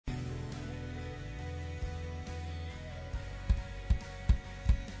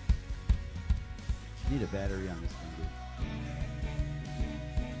Need a battery on this thing, dude.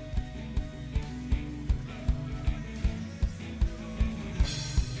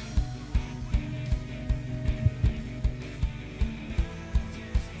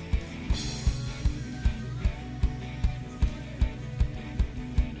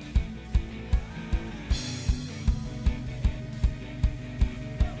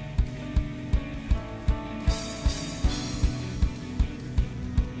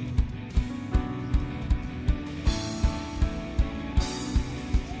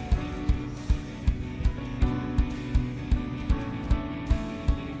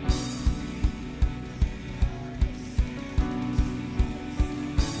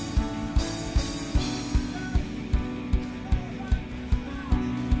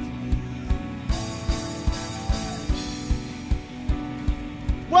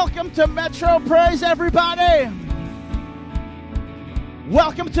 Welcome to Metro Praise, everybody.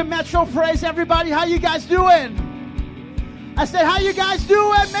 Welcome to Metro Praise, everybody. How you guys doing? I said, how you guys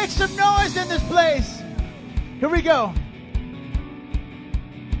doing? Make some noise in this place. Here we go.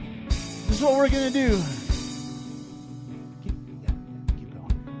 This is what we're going to do. Keep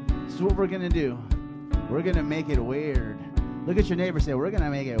going. This is what we're going to do. We're going to make it weird. Look at your neighbor and say, we're going to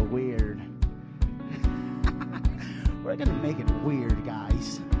make it weird. We're going to make it weird,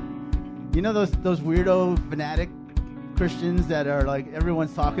 guys. You know those weirdo fanatic Christians that are like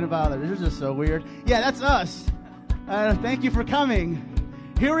everyone's talking about? They're just so weird. Yeah, that's us. Thank you for coming.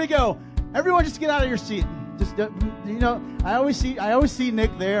 Here we go. Everyone, just get out of your seat. Just I always see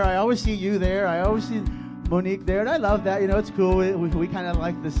Nick there. I always see you there. I always see Monique there, and I love that. It's cool. We kind of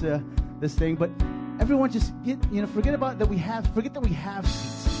like this thing, but everyone just forget that we have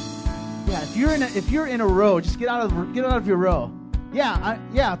seats. Yeah, if you're in a row, just get out of your row.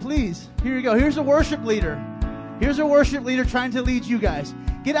 Yeah, please. Here you go. Here's a worship leader. Here's a worship leader trying to lead you guys.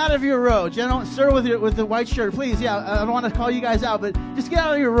 Get out of your row, gentlemen, sir, with the white shirt, please. Yeah, I don't want to call you guys out, but just get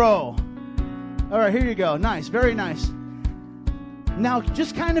out of your row. All right, here you go. Nice, very nice. Now,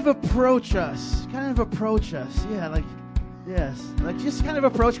 just kind of approach us. Yeah, just kind of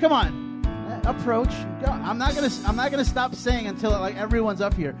approach. Come on. Approach. I'm not gonna stop saying until everyone's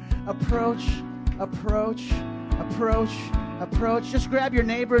up here. Approach. Just grab your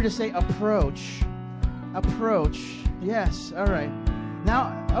neighbor to say approach. Yes. All right.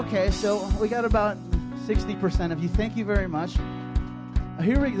 Now, okay. So we got about 60% of you. Thank you very much.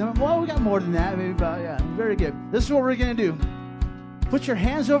 Here we go. Well, we got more than that. Maybe about Very good. This is what we're gonna do. Put your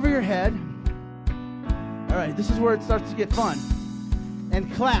hands over your head. All right. This is where it starts to get fun.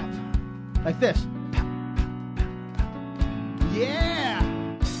 And clap. Like this. Yeah.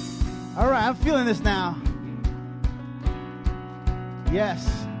 All right, I'm feeling this now. Yes.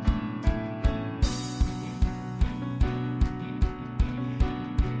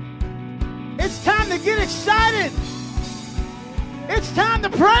 It's time to get excited. It's time to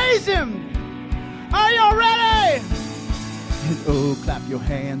praise Him. Are y'all ready? And oh, clap your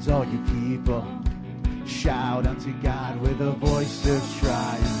hands, all you people. Shout unto God with a voice of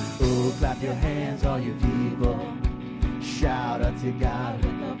triumph. Oh, clap your hands, all you people. Shout unto God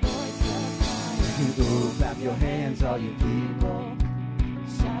with a voice of triumph. Oh, clap your hands, all you people.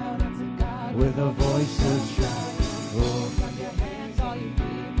 Shout unto God with a voice of triumph. Oh, clap your hands, all you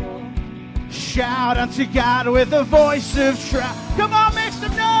people. Shout unto God with a voice of triumph. Come on, make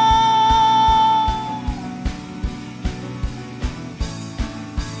some noise!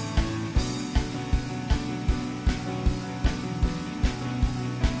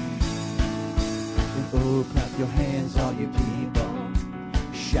 Oh, clap your hands, all you people.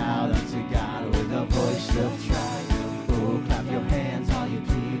 Shout unto God with a voice of triumph. Oh, clap your hands, all you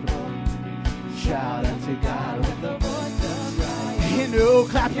people. Shout unto God with a voice of triumph. And oh,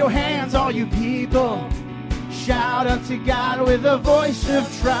 clap your hands, all you people. Shout unto God with a voice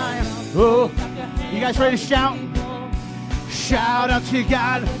of triumph. Oh, you guys ready to shout? Shout unto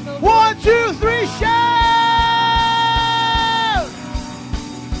God. 1, 2, 3, shout!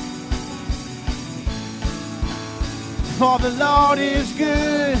 For the Lord is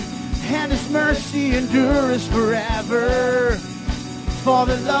good, and His mercy endures forever. For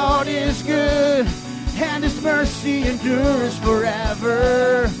the Lord is good, and His mercy endures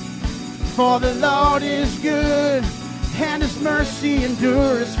forever. For the Lord is good, and His mercy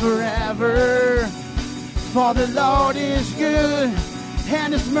endures forever. For the Lord is good,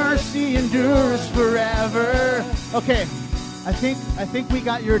 and His mercy endures forever. Okay, I think we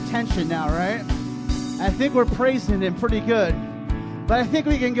got your attention now, right? I think we're praising Him pretty good. But I think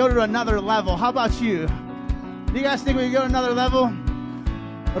we can go to another level. How about you? Do you guys think we can go to another level?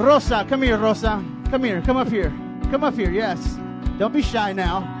 Rosa, come here, Rosa. Come here, come up here. Come up here, yes. Don't be shy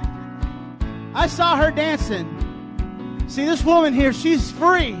now. I saw her dancing. See, this woman here, she's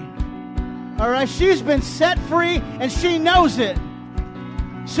free. All right, she's been set free, and she knows it.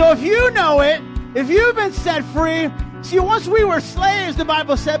 So if you know it, if you've been set free, see, once we were slaves, the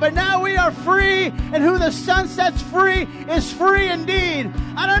Bible said, but now we are free, and who the Son sets free is free indeed.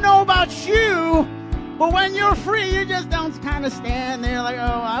 I don't know about you, but when you're free, you just don't kind of stand there like, oh,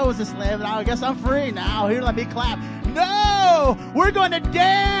 I was a slave, and I guess I'm free now. Here, let me clap. No! We're going to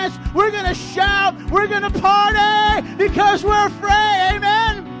dance. We're going to shout. We're going to party because we're free.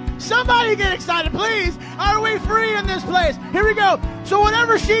 Amen? Somebody get excited, please. Are we free in this place? Here we go. So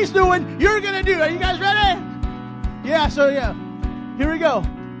whatever she's doing, you're going to do. Are you guys ready? Yeah, here we go.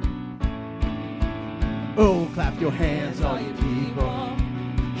 Oh, clap your hands, all you people.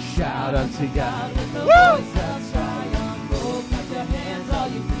 Shout unto God. Woo! Oh, clap your hands, all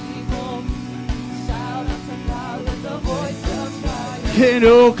you people. Shout unto God with the voice of triumph. And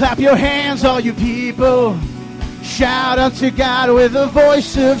oh, clap your hands, all you people. Shout unto God with the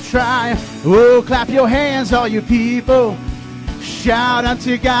voice of triumph. Oh, clap your hands, all you people. Shout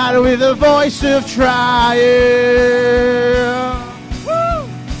unto God with a voice of triumph. Woo!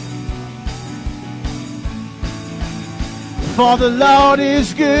 For the Lord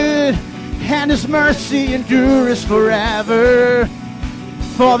is good, and his mercy endures forever.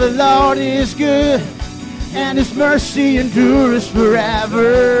 For the Lord is good, and his mercy endures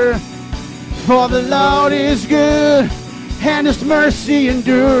forever. For the Lord is good, and his mercy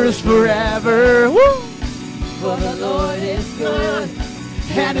endures forever. Woo! For the Lord is good,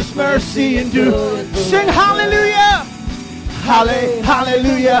 and his mercy endures. Sing hallelujah! Halle,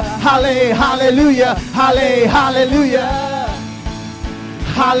 hallelujah, halle, hallelujah, halle, hallelujah.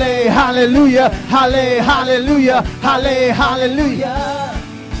 Halle, hallelujah, halle, hallelujah, halle, hallelujah.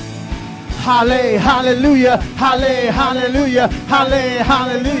 Halle, hallelujah, halle, hallelujah, halle,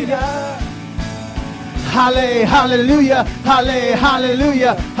 hallelujah. Halle, hallelujah, halle,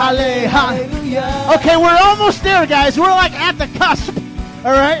 hallelujah, halle, hallelujah. Okay, we're almost there, guys. We're like at the cusp,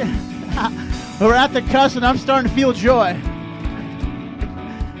 all right? We're at the cusp, and I'm starting to feel joy.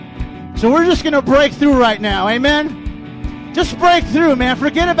 So we're just going to break through right now, amen? Just break through, man.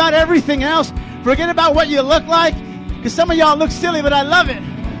 Forget about everything else. Forget about what you look like, because some of y'all look silly, but I love it.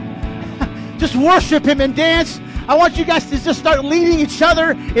 Just worship him and dance. I want you guys to just start leading each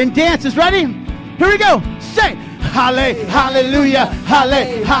other in dances. Ready? Here we go. Say, halle, hallelujah,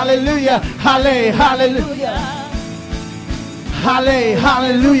 halle, hallelujah, halle, hallelujah. Halle,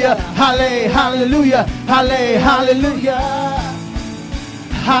 hallelujah, halle, hallelujah, halle, hallelujah.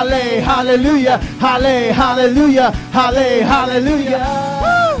 Halle, hallelujah, halle, hallelujah, halle, hallelujah.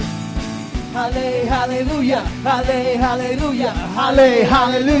 Halle, hallelujah, halle, hallelujah, halle,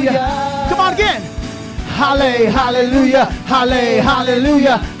 hallelujah. Come on again. Halle, hallelujah, halle,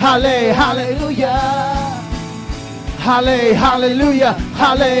 hallelujah, halle, hallelujah. Halle, hallelujah,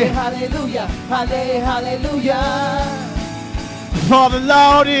 halle, hallelujah, halle, hallelujah. For the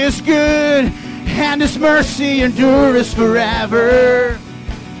Lord is good, and his mercy endures forever.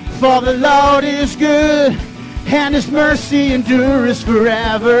 For the Lord is good, and his mercy endures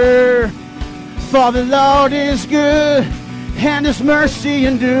forever. For the Lord is good, and his mercy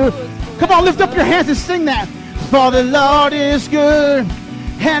endures. Come on, lift up your hands and sing that. For the Lord is good,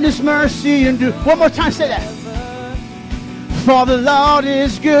 and his mercy endures. One more time, say that. For the Lord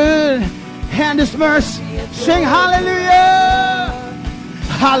is good, and his mercy. Sing hallelujah.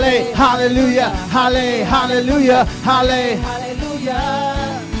 Halle, hallelujah, halle, hallelujah, halle, hallelujah.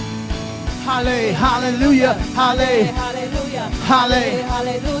 Halle, hallelujah, halle, hallelujah, halle,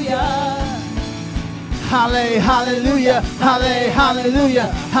 hallelujah. Halle, hallelujah, halle, hallelujah,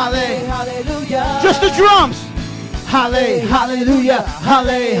 halle, hallelujah. Just the drums. Halle, hallelujah,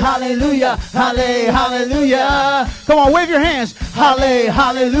 halle, hallelujah, halle, hallelujah. Come on, wave your hands. Halle,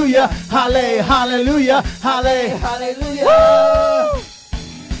 hallelujah, halle, hallelujah, halle, hallelujah. Woo!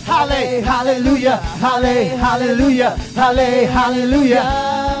 Halle, hallelujah, halle, hallelujah, halle, hallelujah.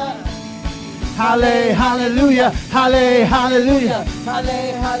 Halle, hallelujah, halle, hallelujah,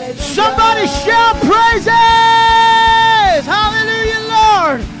 halle, hallelujah. Somebody shout praises! Hallelujah,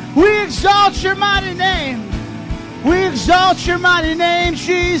 Lord. We exalt your mighty name. We exalt your mighty name,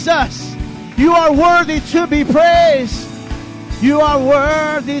 Jesus. You are worthy to be praised. You are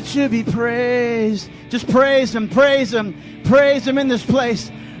worthy to be praised. Just praise him, praise him, praise him in this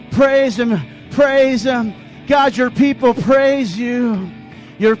place. Praise him, praise him. God, your people praise you.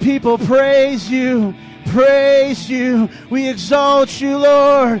 Your people praise you, praise you. We exalt you,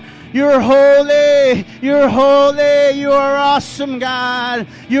 Lord. You're holy, you're holy, you are awesome, God.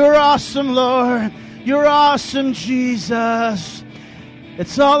 You're awesome, Lord. You're awesome, Jesus.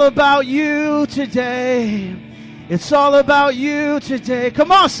 It's all about you today. It's all about you today.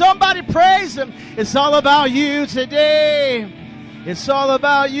 Come on, somebody praise him. It's all about you today. It's all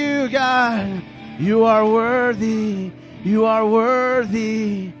about you, God. You are worthy. You are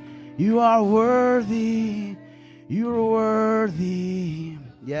worthy. You are worthy. You are worthy.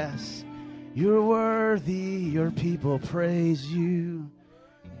 Yes, you're worthy. Your people praise you.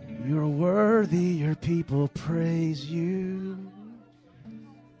 You're worthy. Your people praise you.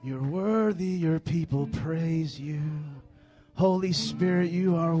 You're worthy. Your people praise you. Holy Spirit,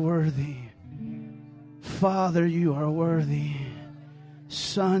 you are worthy. Father, you are worthy.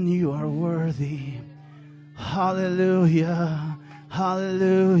 Son, you are worthy. Hallelujah.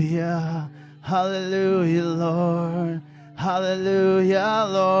 Hallelujah. Hallelujah, Lord. Hallelujah,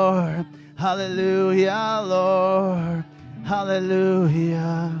 Lord. Hallelujah, Lord.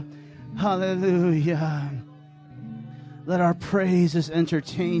 Hallelujah. Hallelujah. Let our praises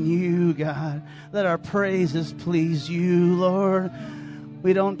entertain you, God. Let our praises please you, Lord.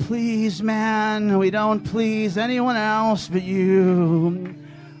 We don't please man. We don't please anyone else but you.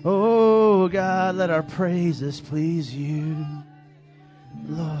 Oh, God, let our praises please you.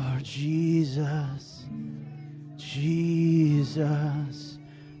 Lord Jesus, Jesus,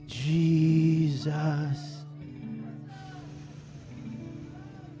 Jesus.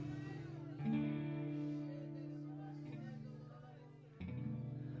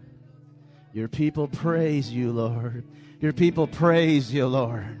 Your people praise you, Lord. Your people praise you,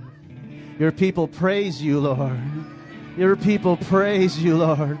 Lord. Your people praise you, Lord. Your people praise you,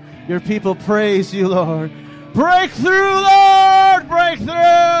 Lord. Your people praise you, Lord. Breakthrough, Lord,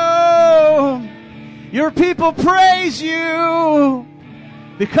 breakthrough. Your people praise you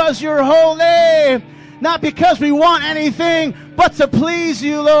because you're holy, not because we want anything but to please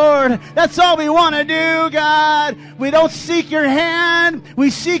you, Lord. That's all we want to do, God. We don't seek your hand. We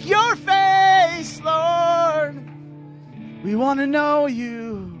seek your face, Lord. We want to know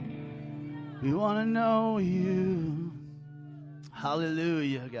you. We want to know you.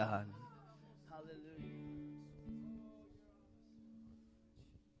 Hallelujah, God.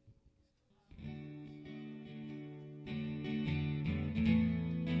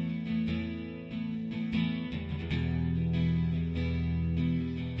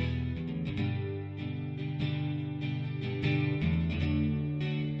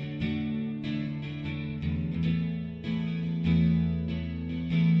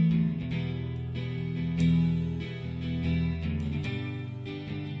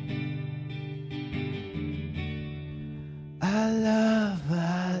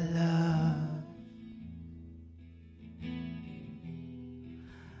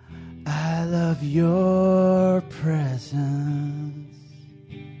 I love your presence.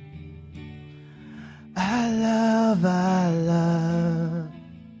 I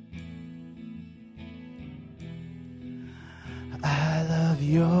love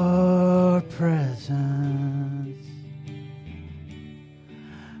your presence.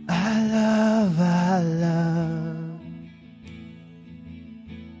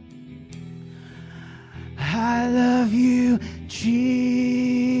 I love you, Jesus.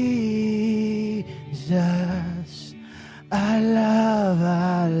 I love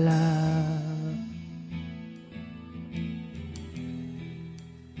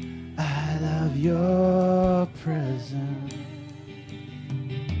your presence.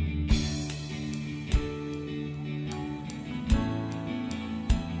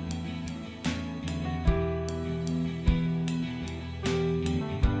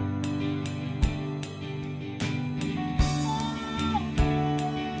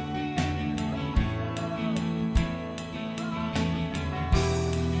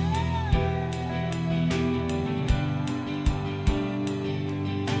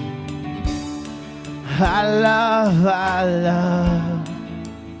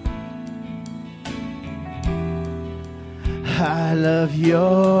 I love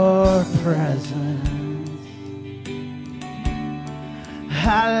your presence.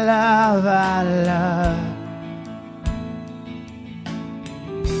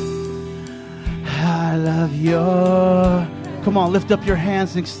 I love your. Come on, lift up your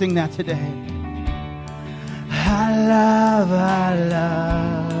hands and sing that today.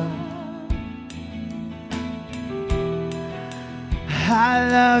 I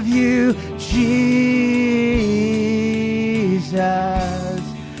love you, Jesus.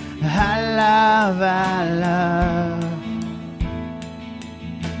 I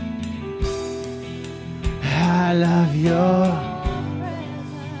love your.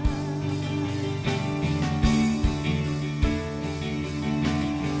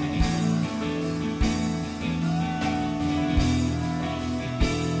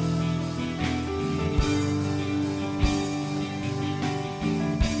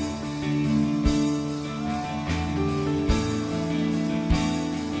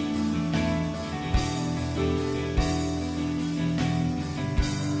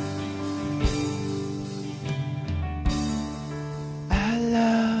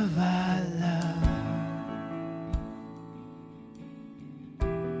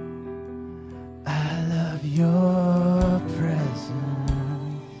 love your presence.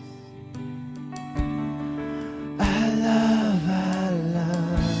 I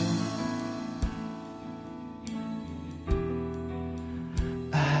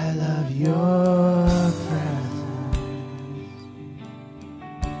love your presence.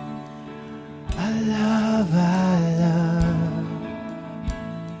 I love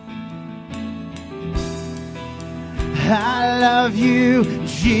I love you,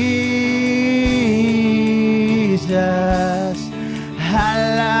 Jesus.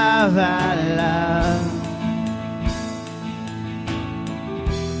 I love I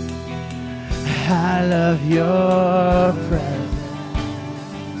love your presence.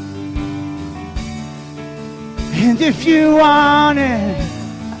 And if you want it,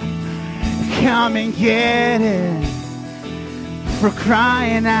 come and get it, for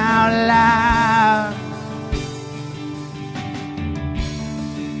crying out loud.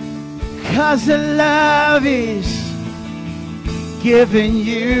 'Cause the love is given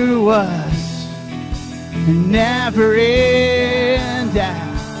you us, never in doubt.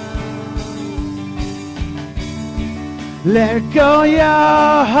 Let go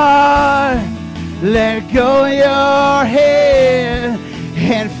your heart, let go your head,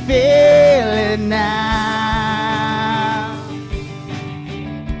 and feel it now.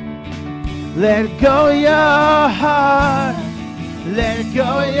 Let go your heart, let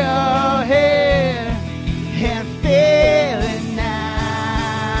go your head, and feel it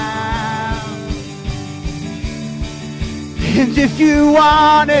now. And if you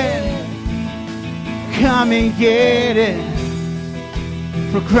want it, come and get it,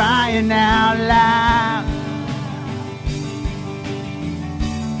 for crying out loud.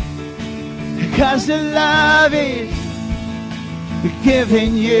 Because the love is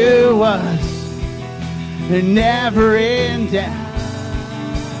giving you us, never in doubt.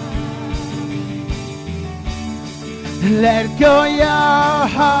 Let go your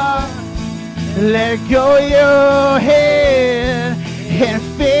heart, let go your head, and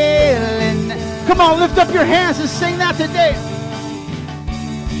feel it. Come on, lift up your hands and sing that today.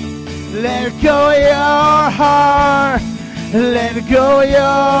 Let go your heart, let go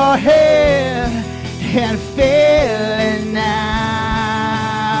your head, and feel it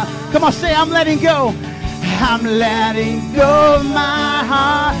now. Come on, say, I'm letting go. I'm letting go of my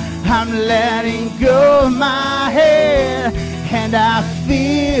heart, I'm letting go of my head, and I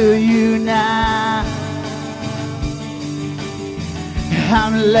feel you now.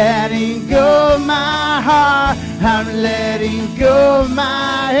 I'm letting go of my heart, I'm letting go of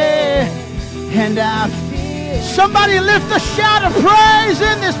my head, and I feel. Somebody lift a shout of praise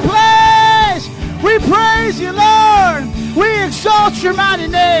in this place. We praise you, Lord. We exalt your mighty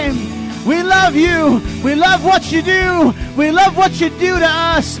name. We love you. We love what you do. We love what you do to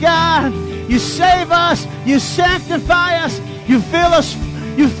us, God. You save us. You sanctify us. You fill us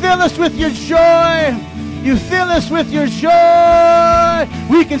with your joy. You fill us with your joy.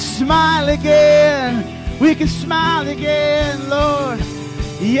 We can smile again. We can smile again, Lord.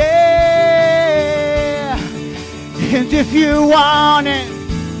 Yeah. And if you want it,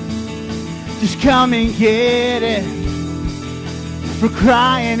 just come and get it, for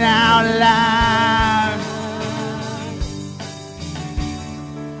crying out loud.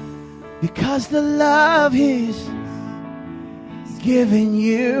 Because the love He's given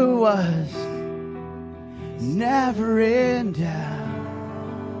you was never in doubt.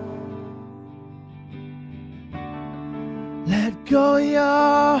 Let go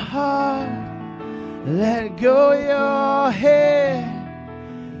your heart, let go your head,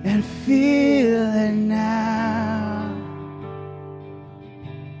 and feel it now.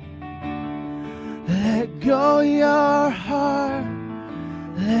 Let go your heart,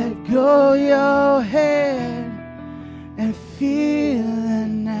 let go your head, and feel it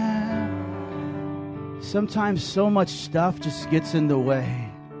now. Sometimes so much stuff just gets in the way.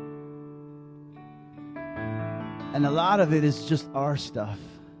 And a lot of it is just our stuff.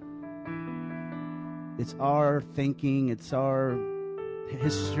 It's our thinking, it's our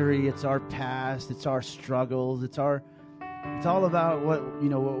history, it's our past, it's our struggles, it's all about what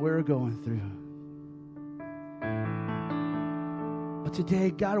we're going through. But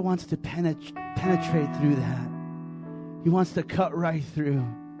today, God wants to penetrate through that. He wants to cut right through.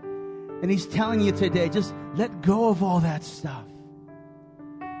 And He's telling you today, just let go of all that stuff.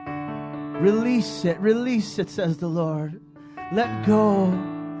 Release it, says the Lord. Let go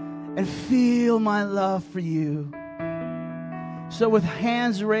and feel my love for you. So with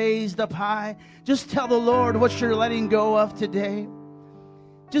hands raised up high, just tell the Lord what you're letting go of today.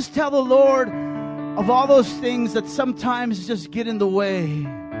 Just tell the Lord of all those things that sometimes just get in the way.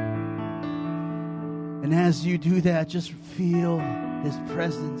 And as you do that, just feel His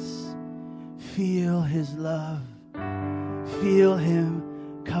presence. Feel His love. Feel Him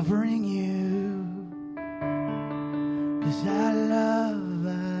covering you. 'Cause I love.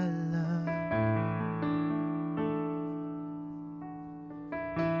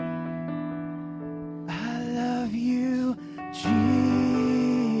 I love you, Jesus.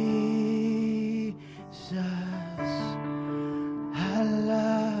 I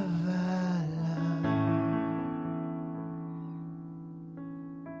love.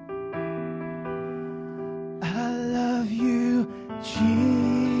 I love you, Jesus.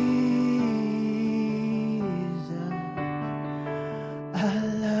 I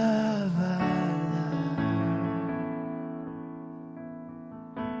love.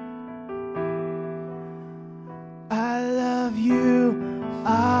 I love you,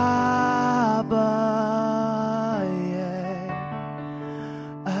 Abba. Yeah.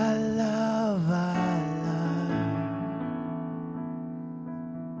 I love.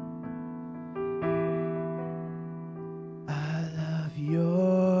 I love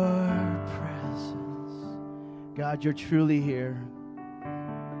your presence. God, you're truly here.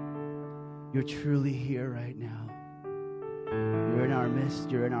 You're truly here right now. You're in our midst.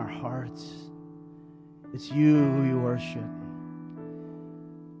 You're in our hearts. It's you who we worship.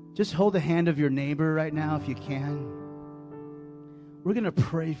 Just hold the hand of your neighbor right now if you can. We're going to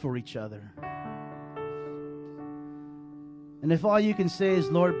pray for each other. And if all you can say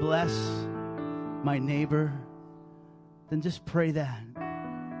is, Lord, bless my neighbor, then just pray that.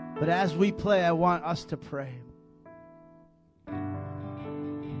 But as we play, I want us to pray.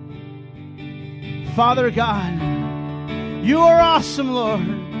 Father God, you are awesome, Lord.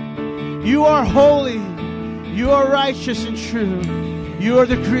 You are holy. You are righteous and true. You are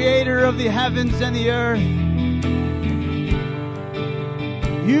the creator of the heavens and the earth.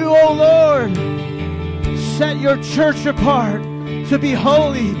 You, O Lord, set your church apart to be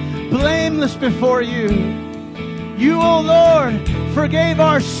holy, blameless before you. You, O Lord, forgave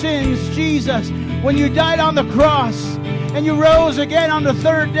our sins, Jesus, when you died on the cross and you rose again on the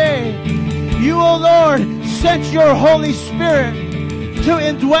third day. You, O Lord, sent your Holy Spirit to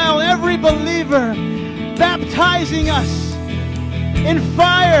indwell every believer, baptizing us in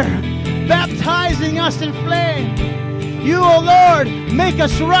fire, baptizing us in flame. You, O Lord, make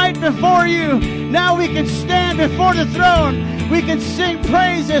us right before you. Now we can stand before the throne. We can sing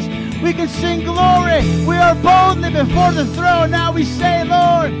praises. We can sing glory. We are boldly before the throne. Now we say,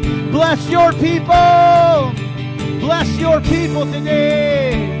 Lord, bless your people. Bless your people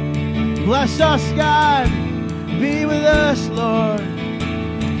today. Bless us, God. Be with us, Lord.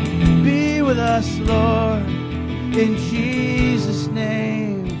 Be with us, Lord. In Jesus'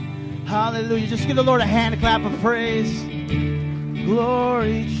 name. Hallelujah. Just give the Lord a hand clap of praise.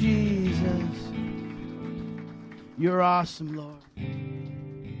 Glory, Jesus. You're awesome, Lord.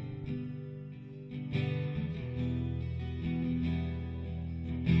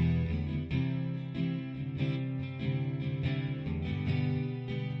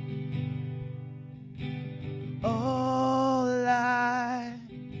 All I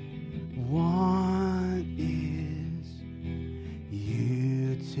want is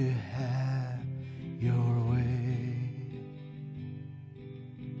you to have your way.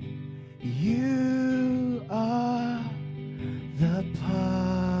 You are the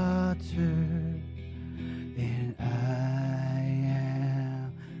potter, and I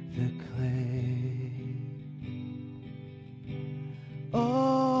am the clay.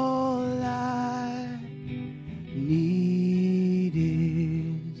 All I need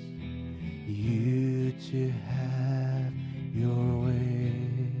is you to have your way.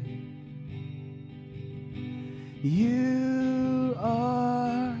 You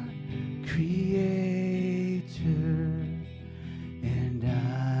are creator.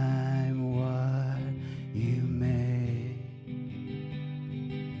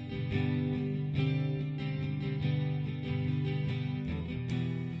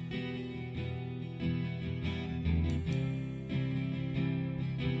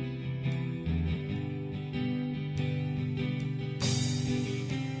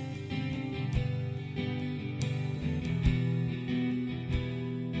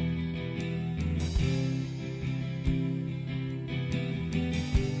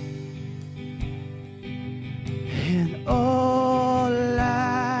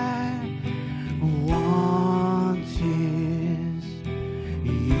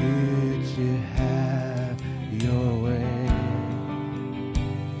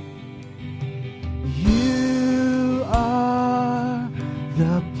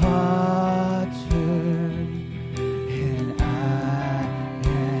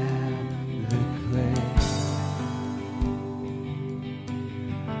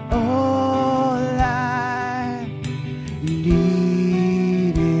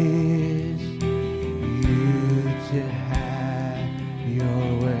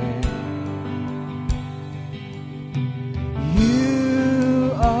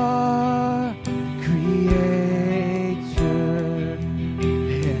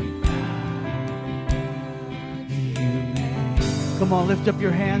 lift up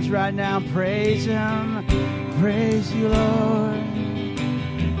your hands right now. Praise Him. Praise you, Lord.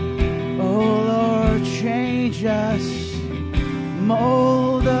 Oh, Lord, change us.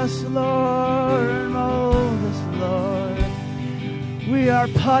 Mold us, Lord. Mold us, Lord. We are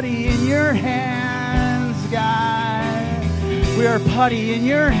putty in your hands, God. We are putty in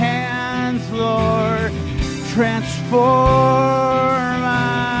your hands, Lord. Transform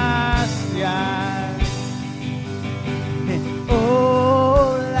us, God. And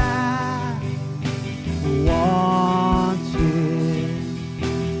all I wanted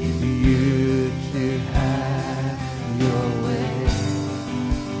you to have your way.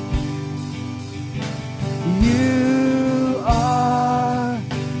 You are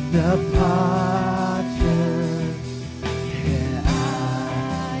the potter, and I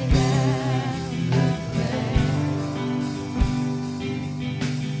am the clay.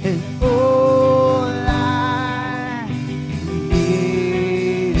 And all I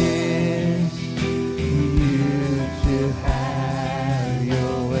need is you to have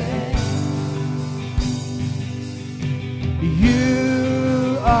your way.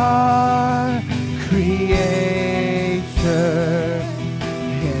 You are creator,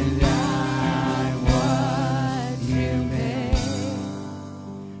 and I'm what you made.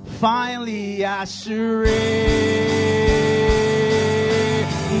 Finally, I surrender.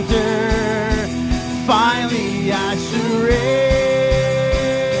 Finally, I surrender.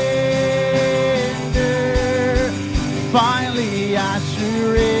 Finally, I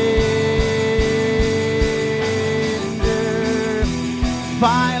surrender.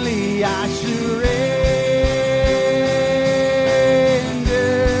 Finally, I surrender.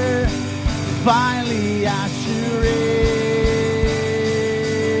 Finally, I surrender.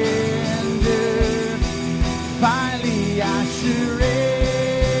 Finally, I surrender.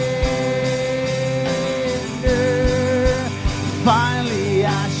 Finally,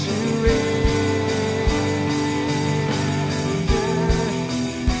 I surrender.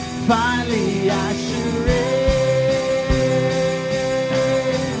 Finally, I surrender.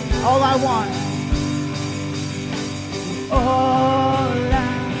 All I want. All I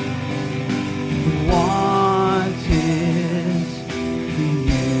want is for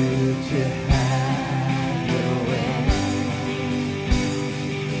you to have your way.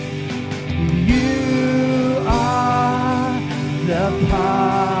 You are the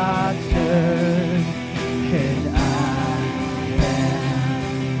potter, and I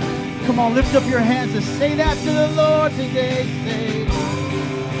am. Come on, lift up your hands and say that to the Lord today. Say,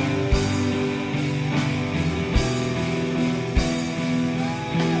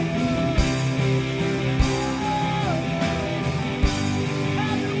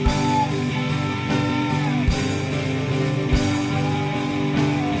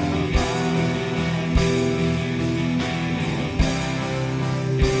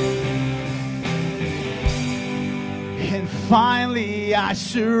 and finally I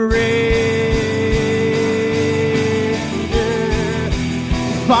surrender.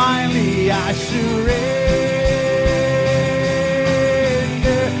 Finally I surrender.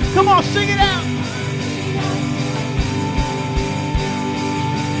 Come on, sing it out.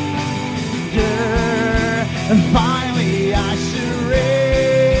 And finally I surrender.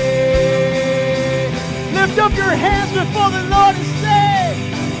 Lift up your hands before the Lord and say,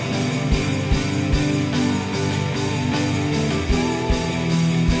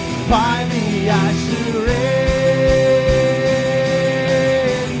 finally I surrender.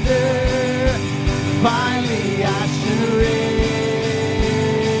 Finally I surrender.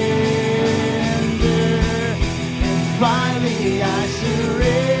 Finally I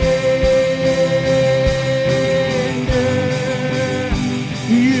surrender.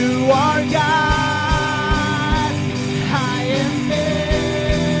 You are God, I am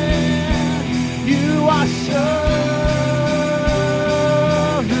man. You are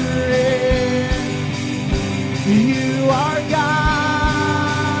You are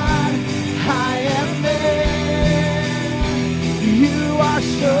God, I am man. You are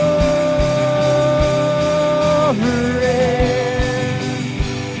sovereign.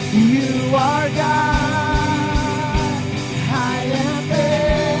 You are God, I am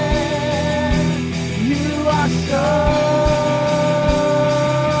man. You are sovereign.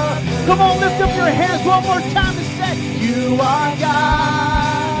 Come on, lift up your hands one more time and say, you are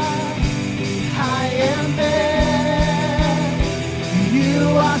God, I am man.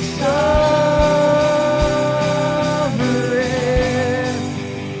 You are sovereign.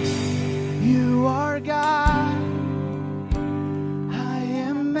 You are God, I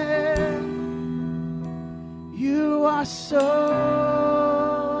am man. You are sovereign.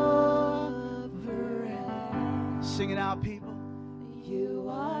 Sing it out, people. You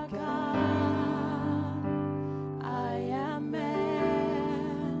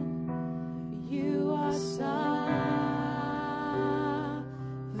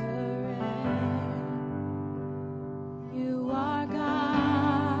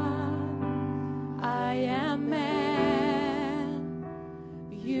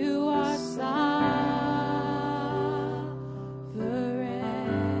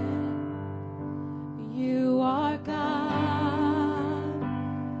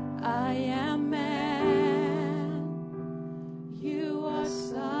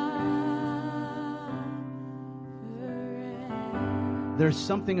There's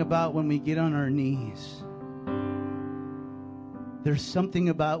something about when we get on our knees. There's something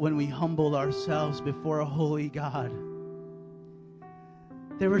about when we humble ourselves before a holy God.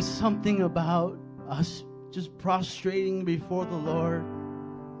 There was something about us just prostrating before the Lord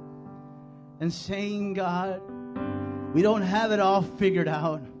and saying, God, we don't have it all figured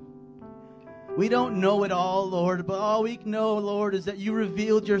out. We don't know it all, Lord, but all we know, Lord, is that you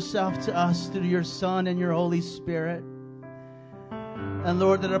revealed yourself to us through your Son and your Holy Spirit. And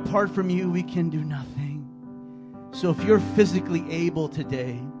Lord, that apart from you, we can do nothing. So if you're physically able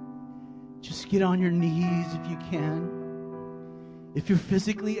today, just get on your knees if you can. If you're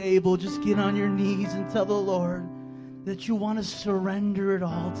physically able, just get on your knees and tell the Lord that you want to surrender it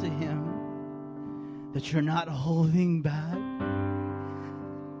all to Him. That you're not holding back.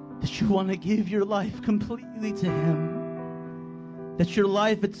 That you want to give your life completely to Him. That your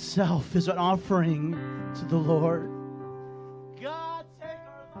life itself is an offering to the Lord. God, take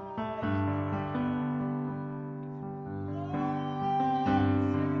our lives.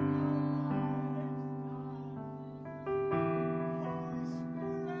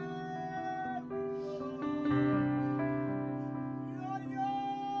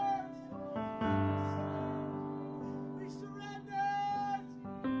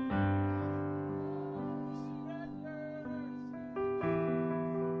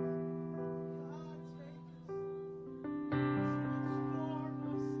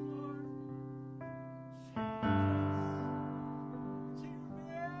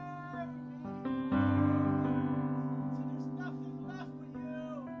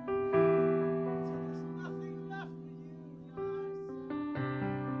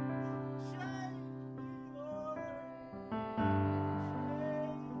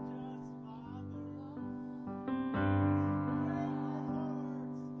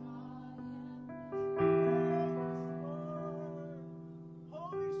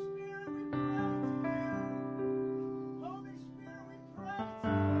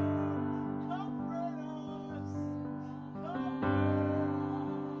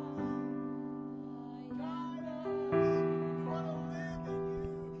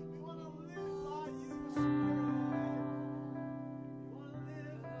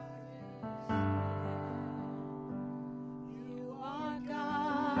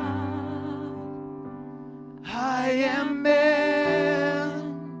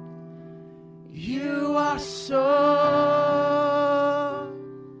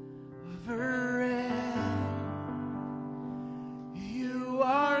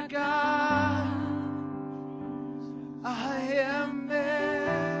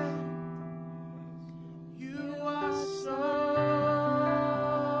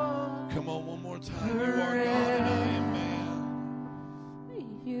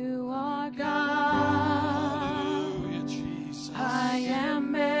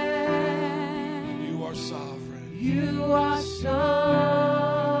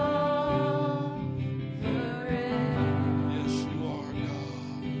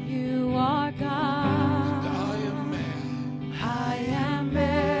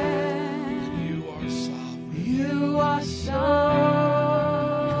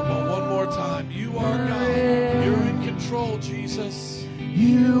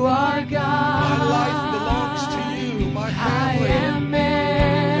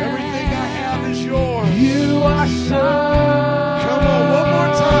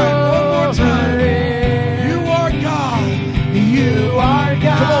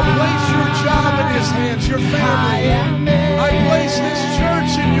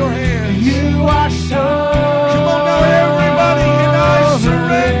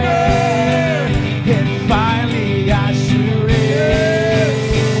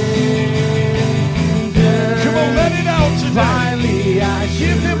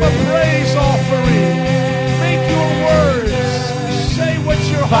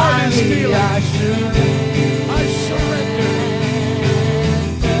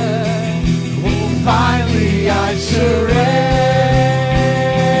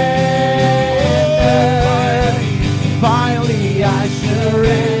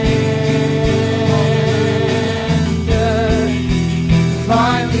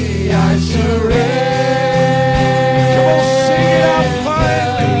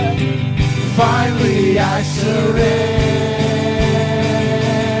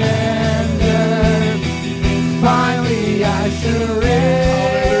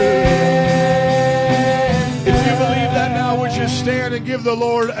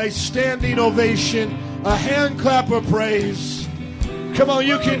 A hand clap of praise. Come on,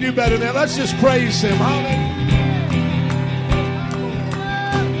 you can do better than that. Let's just praise Him. Hallelujah.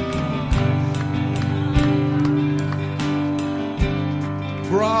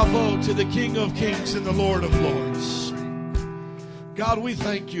 Bravo to the King of Kings and the Lord of Lords. God, we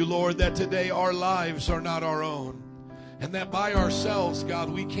thank you, Lord, that today our lives are not our own, and that by ourselves,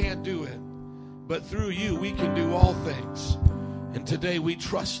 God, we can't do it. But through you, we can do all things. And today we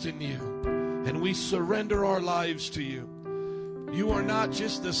trust in you, and we surrender our lives to you. You are not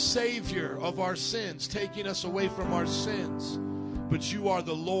just the Savior of our sins, taking us away from our sins, but you are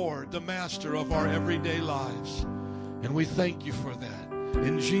the Lord, the Master of our everyday lives. And we thank you for that.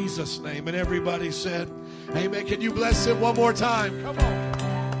 In Jesus' name. And everybody said, amen. Can you bless him one more time? Come on.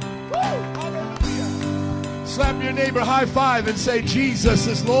 Woo! Hallelujah. Slap your neighbor high five and say, Jesus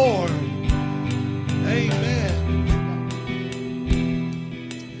is Lord. Amen.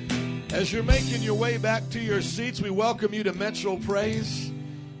 As you're making your way back to your seats, we welcome you to Metro Praise.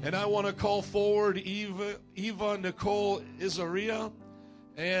 And I want to call forward Eva Nicole Izaria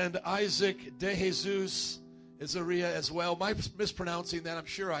and Isaac De Jesus Izaria as well. Am I mispronouncing that? I'm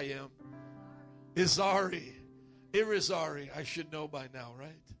sure I am. Irizarry. I should know by now,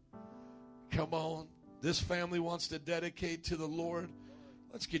 right? Come on. This family wants to dedicate to the Lord.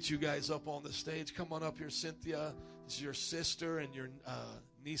 Let's get you guys up on the stage. Come on up here, Cynthia. This is your sister and your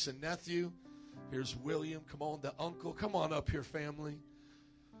niece and nephew. Here's William. Come on, the uncle. Come on up here, family.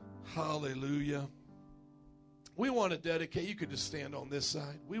 Hallelujah. We want to dedicate. You could just stand on this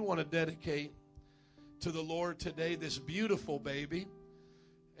side. We want to dedicate to the Lord today this beautiful baby.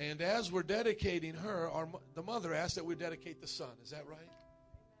 And as we're dedicating her, the mother asked that we dedicate the son. Is that right?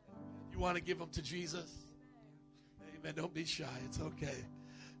 You want to give him to Jesus? Amen. Don't be shy. It's okay.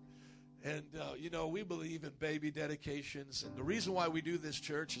 And, we believe in baby dedications. And the reason why we do this,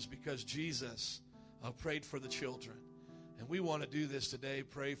 church, is because Jesus prayed for the children. And we want to do this today,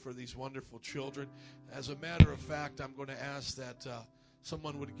 pray for these wonderful children. As a matter of fact, I'm going to ask that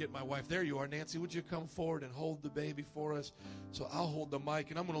someone would get my wife. There you are, Nancy. Would you come forward and hold the baby for us? So I'll hold the mic,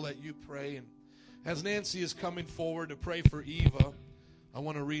 and I'm going to let you pray. And as Nancy is coming forward to pray for Eva, I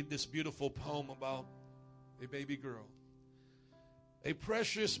want to read this beautiful poem about a baby girl. A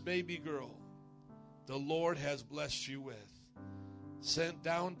precious baby girl the Lord has blessed you with, sent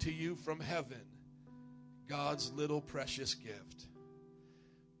down to you from heaven, God's little precious gift.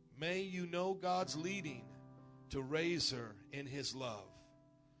 May you know God's leading to raise her in his love,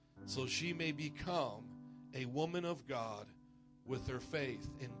 so she may become a woman of God with her faith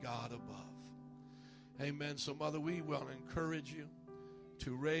in God above. Amen. So, Mother, we want to encourage you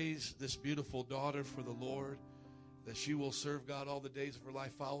to raise this beautiful daughter for the Lord, that she will serve God all the days of her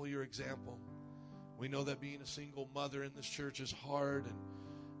life. Follow your example. We know that being a single mother in this church is hard, and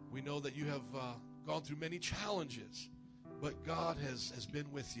we know that you have gone through many challenges, but God has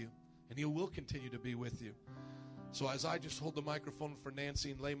been with you, and he will continue to be with you. So as I just hold the microphone for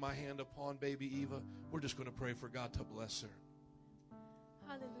Nancy and lay my hand upon baby Eva, we're just going to pray for God to bless her.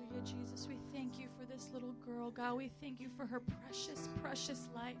 Hallelujah, Jesus. We thank you for this little girl, God. We thank you for her precious, precious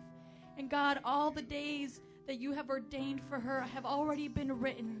life. And God, all the days that you have ordained for her have already been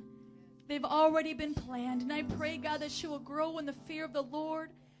written. They've already been planned. And I pray, God, that she will grow in the fear of the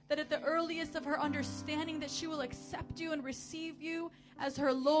Lord, that at the earliest of her understanding that she will accept you and receive you as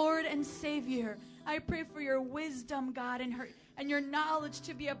her Lord and Savior. I pray for your wisdom, God, and your knowledge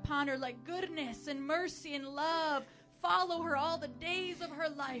to be upon her, like goodness and mercy and love. Follow her all the days of her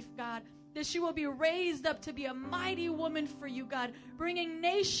life, God, that she will be raised up to be a mighty woman for you, God, bringing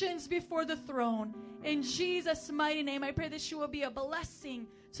nations before the throne. In Jesus' mighty name, I pray that she will be a blessing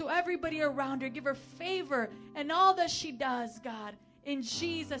to everybody around her. Give her favor in all that she does, God. In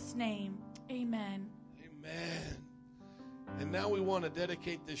Jesus' name, amen. Amen. And now we want to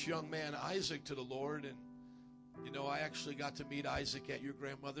dedicate this young man, Isaac, to the Lord. And, I actually got to meet Isaac at your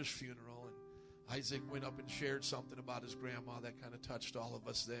grandmother's funeral. And Isaac went up and shared something about his grandma that kind of touched all of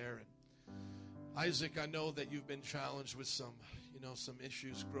us there. And Isaac, I know that you've been challenged with some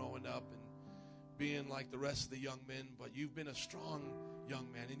issues growing up and being like the rest of the young men. But you've been a strong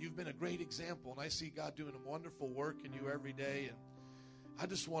young man, and you've been a great example. And I see God doing a wonderful work in you every day. And I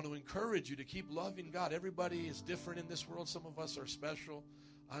just want to encourage you to keep loving God. Everybody is different in this world. Some of us are special.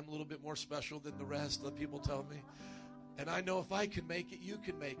 I'm a little bit more special than the rest, let people tell me. And I know if I can make it, you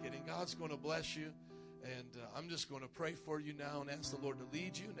can make it. And God's going to bless you. And I'm just going to pray for you now and ask the Lord to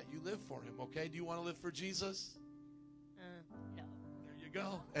lead you and that you live for him, okay? Do you want to live for Jesus? No. There you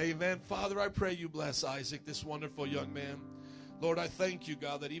go. Amen. Father, I pray you bless Isaac, this wonderful young man. Lord, I thank you,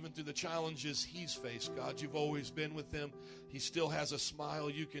 God, that even through the challenges he's faced, God, you've always been with him. He still has a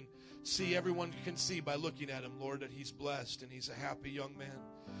smile. You can see, everyone can see by looking at him, Lord, that he's blessed and he's a happy young man.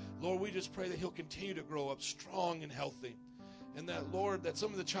 Lord, we just pray that he'll continue to grow up strong and healthy. And that, Lord, that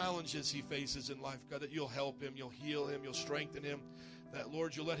some of the challenges he faces in life, God, that you'll help him, you'll heal him, you'll strengthen him. that,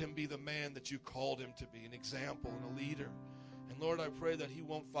 Lord, you'll let him be the man that you called him to be, an example and a leader. And, Lord, I pray that he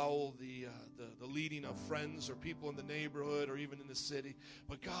won't follow the leading of friends or people in the neighborhood or even in the city.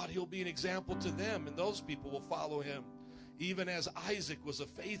 But, God, he'll be an example to them, and those people will follow him. Even as Isaac was a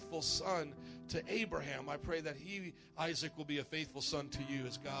faithful son to Abraham, I pray that Isaac, will be a faithful son to you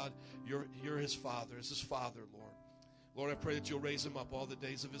as God. You're his father, as his father, Lord. Lord, I pray that you'll raise him up all the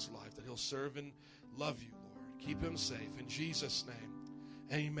days of his life, that he'll serve and love you, Lord. Keep him safe. In Jesus' name,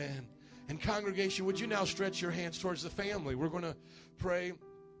 amen. And congregation, would you now stretch your hands towards the family? We're going to pray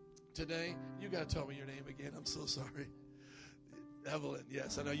today. You got to tell me your name again. I'm so sorry. Evelyn,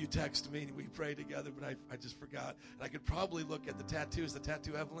 yes. I know you texted me and we prayed together, but I just forgot. And I could probably look at the tattoo. Is the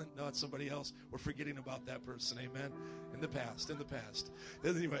tattoo Evelyn? No, it's somebody else. We're forgetting about that person. Amen. In the past.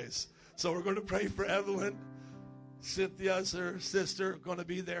 Anyways, so we're going to pray for Evelyn. Cynthia's her sister, going to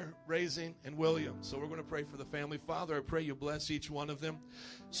be there raising, and William. So we're going to pray for the family. Father, I pray you bless each one of them,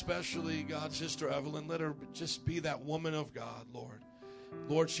 especially, God, Sister Evelyn. Let her just be that woman of God, Lord.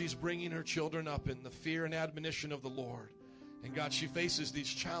 Lord, she's bringing her children up in the fear and admonition of the Lord. And, God, she faces these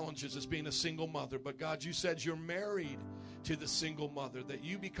challenges as being a single mother. But, God, you said you're married to the single mother, that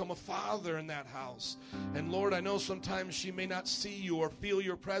you become a father in that house. And, Lord, I know sometimes she may not see you or feel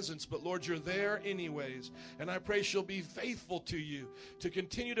your presence, but, Lord, you're there anyways. And I pray she'll be faithful to you, to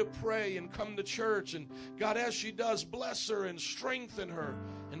continue to pray and come to church. And, God, as she does, bless her and strengthen her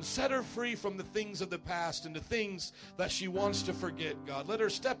and set her free from the things of the past and the things that she wants to forget, God. Let her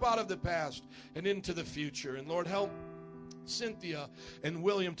step out of the past and into the future. And, Lord, help Cynthia and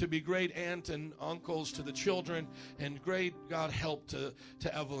William to be great aunt and uncles to the children, and great, God, help to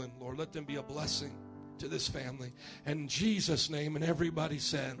Evelyn. Lord, let them be a blessing to this family. In Jesus' name, and everybody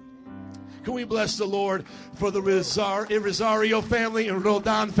said, can we bless the Lord for the Rosario family and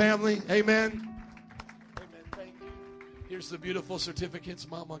Roldan family? Amen. Amen. Thank you. Here's the beautiful certificates.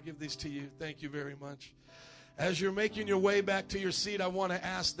 Mom, I'll give these to you. Thank you very much. As you're making your way back to your seat, I want to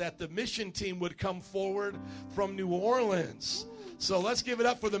ask that the mission team would come forward from New Orleans. So let's give it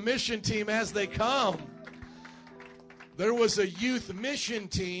up for the mission team as they come. There was a youth mission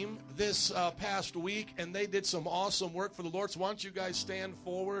team this past week, and they did some awesome work for the Lord. So why don't you guys stand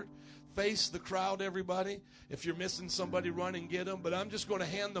forward, face the crowd, everybody. If you're missing somebody, run and get them. But I'm just going to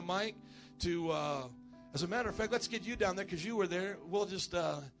hand the mic to, as a matter of fact, let's get you down there because you were there. We'll just,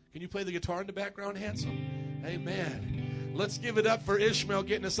 can you play the guitar in the background, handsome? Amen. Let's give it up for Ishmael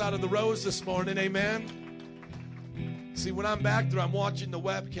getting us out of the rows this morning. Amen. See, when I'm back there, I'm watching the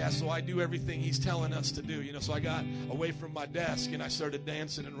webcast, so I do everything he's telling us to do. So I got away from my desk, and I started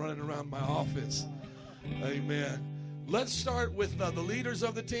dancing and running around my office. Amen. Let's start with the leaders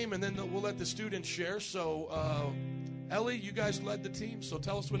of the team, and then we'll let the students share. So, Ellie, you guys led the team, so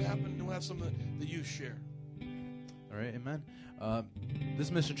tell us what happened, and we'll have some of the youth share. All right, amen. This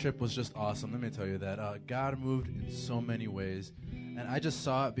mission trip was just awesome. Let me tell you that. God moved in so many ways. And I just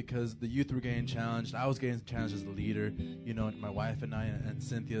saw it because the youth were getting challenged. I was getting challenged as the leader, my wife and I and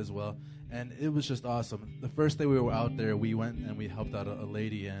Cynthia as well. And it was just awesome. The first day we were out there, we went and we helped out a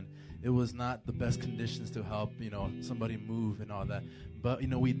lady. And it was not the best conditions to help, somebody move and all that. But,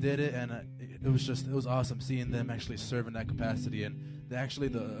 we did it, and it was awesome seeing them actually serve in that capacity. And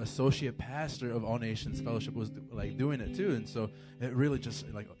the associate pastor of All Nations Fellowship was doing it too. And so it really just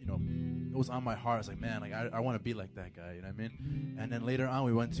it was on my heart. I was like, man, I want to be like that guy, you know what I mean? And then later on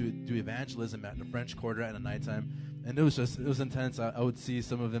we went to do evangelism at the French Quarter at nighttime, and it was intense. I would see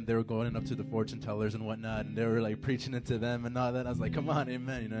some of them, they were going up to the fortune tellers and whatnot, and they were preaching it to them and all that. I was like, come on,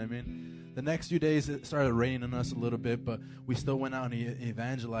 amen, you know what I mean? The next few days it started raining on us a little bit, but we still went out and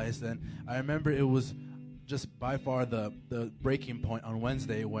evangelized. And I remember it was just by far the breaking point on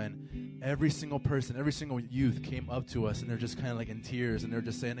Wednesday when every single person, every single youth came up to us, and they're just kind of in tears, and they're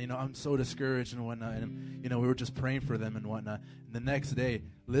just saying, I'm so discouraged and whatnot. And, we were just praying for them and whatnot. And the next day,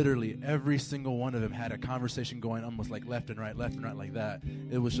 literally every single one of them had a conversation going almost left and right like that.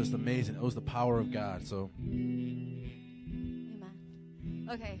 It was just amazing. It was the power of God. So. Amen.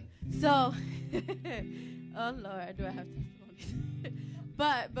 Okay, so, oh Lord, do I have testimonies?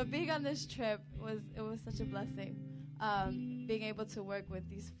 But being on this trip was such a blessing. Being able to work with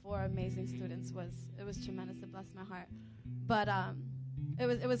these 4 amazing students was tremendous. It blessed my heart. But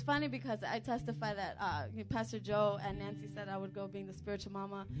it was funny because I testify that Pastor Joe and Nancy said I would go being the spiritual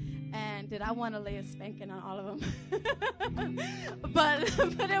mama, and did I want to lay a spanking on all of them? but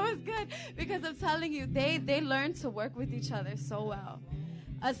it was good because I'm telling you, they learned to work with each other so well.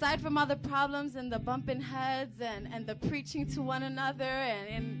 Aside from all the problems and the bumping heads and the preaching to one another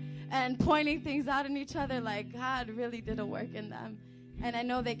and pointing things out in each other, God really did a work in them. And I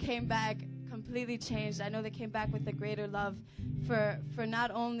know they came back completely changed. I know they came back with a greater love for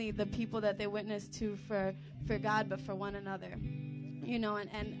not only the people that they witnessed to for God, but for one another. You know,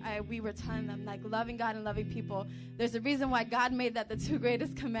 we were telling them, like, loving God and loving people. There's a reason why God made that the two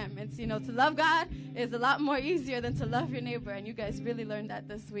greatest commandments. You know, to love God is a lot more easier than to love your neighbor, and you guys really learned that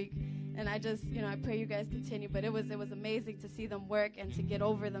this week. And I just, you know, I pray you guys continue. But it was amazing to see them work and to get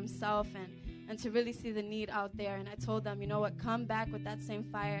over themselves and to really see the need out there. And I told them, you know what, come back with that same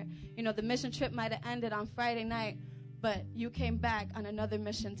fire. You know, the mission trip might have ended on Friday night, but you came back on another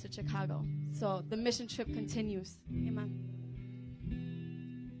mission to Chicago. So the mission trip continues. Amen.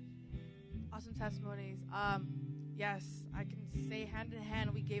 Awesome testimonies. Yes, I can say hand in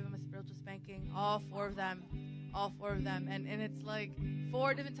hand we gave them a spiritual spanking, all four of them. And it's like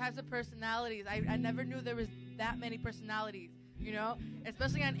 4 different types of personalities. I never knew there was that many personalities, you know,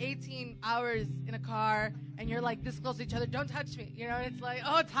 especially on 18 hours in a car and you're like this close to each other, don't touch me, you know, and it's like,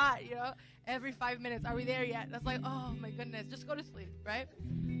 oh, it's hot, you know, every 5 minutes, are we there yet? That's like, oh my goodness, just go to sleep, right?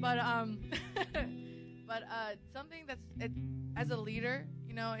 But something as a leader,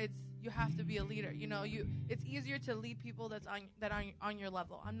 you know, you have to be a leader. You know, it's easier to lead people that are on your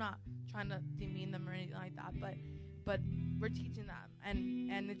level. I'm not trying to demean them or anything like that, but we're teaching them,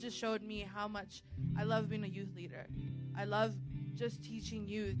 and it just showed me how much I love being a youth leader. I love just teaching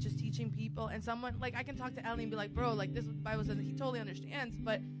youth, just teaching people, and someone like I can talk to Ellie and be like, bro, like this Bible says, he totally understands,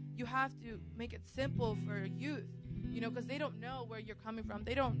 but you have to make it simple for youth. You know, because they don't know where you're coming from.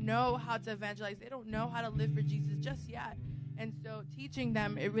 They don't know how to evangelize. They don't know how to live for Jesus just yet. And so teaching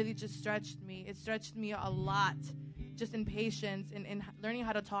them, it really just stretched me. It stretched me a lot, just in patience and learning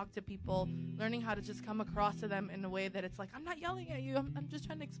how to talk to people, learning how to just come across to them in a way that it's like, I'm not yelling at you. I'm just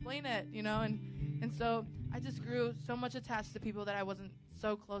trying to explain it, you know. And so I just grew so much attached to people that I wasn't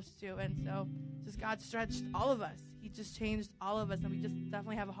so close to. And so just God stretched all of us. He just changed all of us. And we just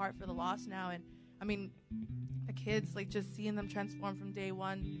definitely have a heart for the lost now. And, I mean, the kids, like just seeing them transform from day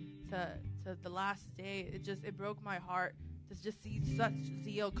one to the last day, it broke my heart to just see such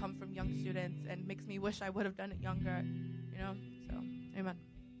zeal come from young students, and makes me wish I would have done it younger, you know. So, amen.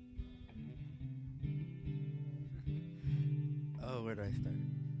 Oh, where do I start?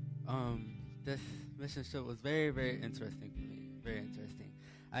 This mission trip was very, very interesting for me. Very interesting.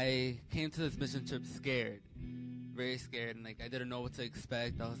 I came to this mission trip scared, very scared, and like I didn't know what to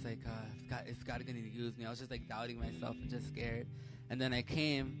expect. I was like, is God gonna use me? I was just like doubting myself and just scared. And then I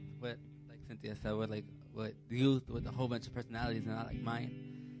came with, like Cynthia said, with youth, with a whole bunch of personalities, and not like mine.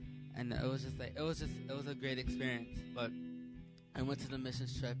 And it was just like it was a great experience. But I went to the mission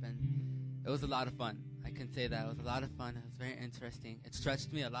trip, and it was a lot of fun. I can say that it was a lot of fun. It was very interesting. It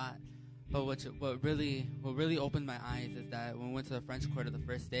stretched me a lot. But what really opened my eyes is that when we went to the French Quarter the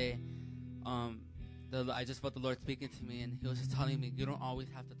first day, I just felt the Lord speaking to me, and He was just telling me, you don't always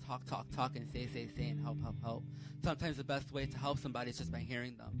have to talk and say and help. Sometimes the best way to help somebody is just by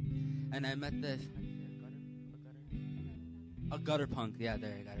hearing them. And I met this a gutter punk. Yeah,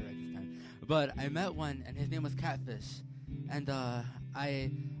 there, I got it right this time. But I met one, and his name was Catfish. And I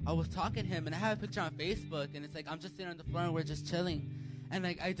was talking to him, and I have a picture on Facebook, and it's like I'm just sitting on the floor and we're just chilling. And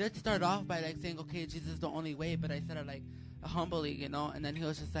like I did start off by like saying, okay, Jesus is the only way, but I said it like humbly, you know. And then he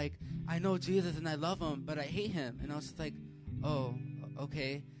was just like, I know Jesus and I love him, but I hate him. And I was just like, oh,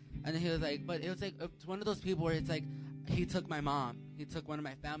 okay. And then he was like, but it was like it's one of those people where it's like he took my mom, he took one of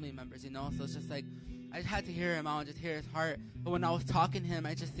my family members, you know. So it's just like I just had to hear him out and just hear his heart. But when I was talking to him,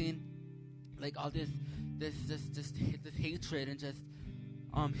 I just seen like all this hatred and just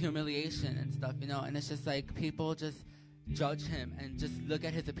humiliation and stuff, you know. And it's just like people just judge him and just look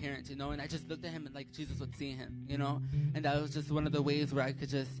at his appearance, you know. And I just looked at him and like Jesus would see him, you know. And that was just one of the ways where I could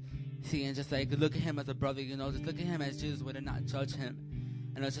just see and just like look at him as a brother, you know, just look at him as Jesus would and not judge him.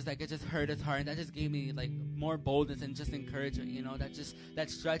 And it was just like it just hurt his heart, and that just gave me like more boldness and just encouragement, you know. That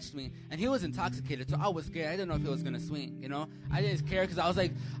stretched me. And he was intoxicated, so I was scared. I didn't know if he was gonna swing, you know. I didn't care because I was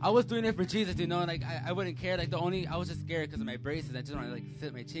like I was doing it for Jesus, you know. And like I wouldn't care. Like I was just scared because of my braces. I just want to like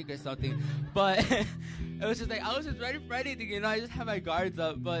sit my cheek or something. But it was just like I was just ready to, you know. I just had my guards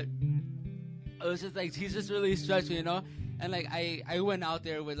up, but it was just like he's just really stretched me, you know. And like I went out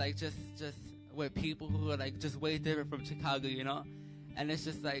there with like just with people who were like just way different from Chicago, you know. And it's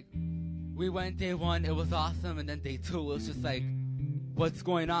just like we went day one, it was awesome, and then day two it was just like what's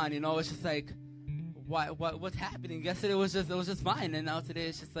going on, you know. It's just like what's happening. Yesterday it was just fine, and now today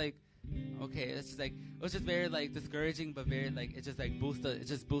it's just like okay. It's just like it was just very like discouraging, but very like it just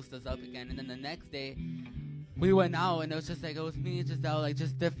boosts us up again. And then the next day we went out, and it was just like it was me and Giselle, like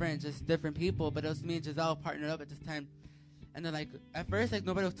just different people, but it was me and Giselle partnered up at this time. And then like at first like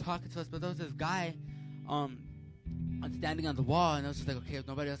nobody was talking to us, but there was this guy standing on the wall, and I was just like, okay, if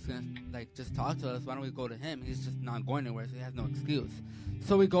nobody else is gonna like just talk to us, why don't we go to him? He's just not going anywhere, so he has no excuse.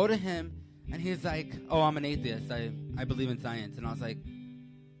 So we go to him, and he's like, oh, I'm an atheist. I believe in science. And I was like,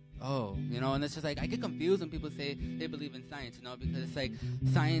 oh, and it's just like, I get confused when people say they believe in science, because it's like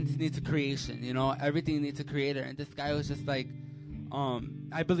science needs a creation, everything needs a creator. And this guy was just like,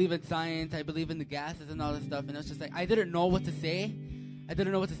 I believe in science, I believe in the gases and all this stuff. And it was just like, I didn't know what to say.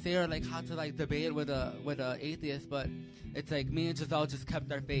 Or like how to like debate with a atheist, but it's like me and Giselle just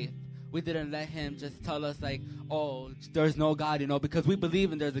kept our faith. We didn't let him just tell us like, oh, there's no God, because we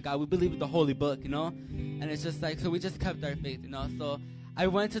believe in there's a God. We believe in the Holy Book, And it's just like, so we just kept our faith, So I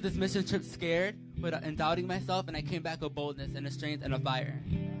went to this mission trip scared and doubting myself, and I came back with boldness and a strength and a fire.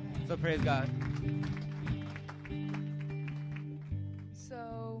 So praise God.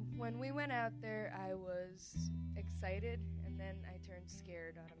 So when we went out there, I was excited, and then I turned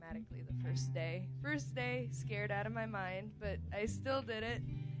scared automatically the first day. First day, scared out of my mind, but I still did it.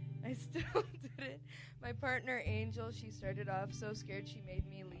 My partner, Angel, she started off so scared she made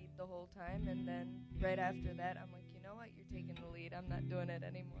me lead the whole time, and then right after that, I'm like, you know what, you're taking the lead. I'm not doing it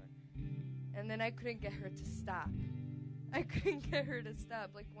anymore. And then I couldn't get her to stop. Like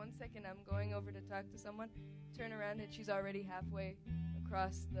 1 second, I'm going over to talk to someone, turn around, and she's already halfway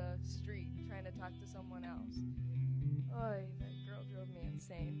across the street trying to talk to someone else. Oy, that girl drove me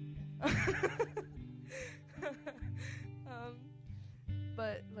insane.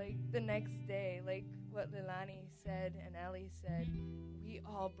 But like the next day, like what Lilani said and Ellie said, we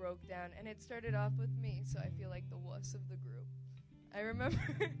all broke down, and it started off with me, so I feel like the wuss of the group. I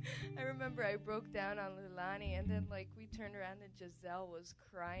remember I broke down on Lilani, and then like we turned around and Giselle was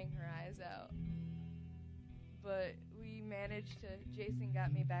crying her eyes out. But we managed to, Jason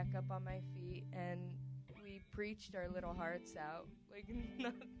got me back up on my feet, and we preached our little hearts out like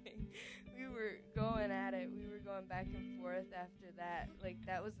nothing. We were going at it. We were going back and forth after that. Like,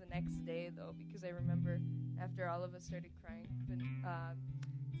 that was the next day, though, because I remember after all of us started crying,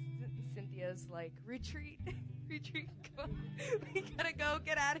 Cynthia's like, retreat, go. We gotta go,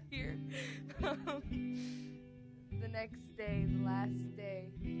 get out of here. The next day, the last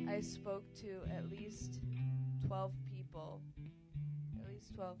day, I spoke to at least 12 people.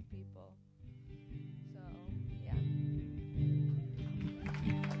 So, yeah.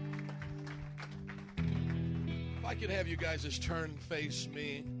 If I could have you guys just turn and face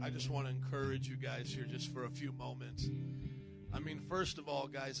me, I just want to encourage you guys here just for a few moments. I mean, first of all,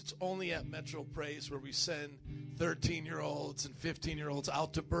 guys, it's only at Metro Praise where we send 13-year-olds and 15-year-olds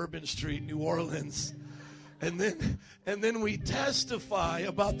out to Bourbon Street, New Orleans. And then we testify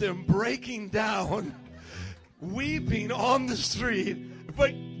about them breaking down, weeping on the street,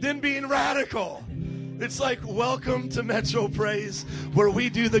 but then being radical. It's like, welcome to Metro Praise, where we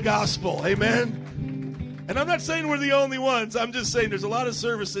do the gospel. Amen? And I'm not saying we're the only ones. I'm just saying there's a lot of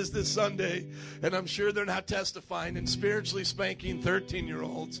services this Sunday, and I'm sure they're not testifying and spiritually spanking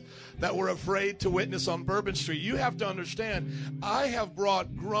 13-year-olds that were afraid to witness on Bourbon Street. You have to understand, I have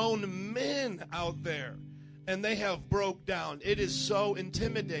brought grown men out there, and they have broke down. It is so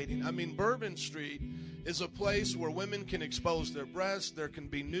intimidating. I mean, Bourbon Street is a place where women can expose their breasts. There can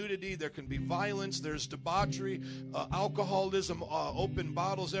be nudity. There can be violence. There's debauchery, alcoholism, open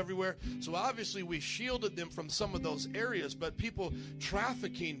bottles everywhere. So obviously we shielded them from some of those areas, but people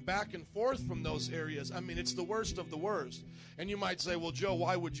trafficking back and forth from those areas, I mean, it's the worst of the worst. And you might say, well, Joe,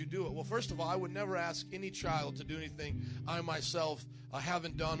 why would you do it? Well, first of all, I would never ask any child to do anything I myself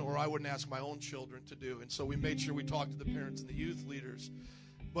haven't done, or I wouldn't ask my own children to do. And so we made sure we talked to the parents and the youth leaders.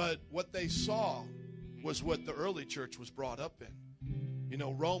 But what they saw was what the early church was brought up in. You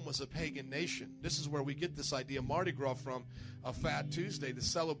know, Rome was a pagan nation. This is where we get this idea of Mardi Gras from, a Fat Tuesday, the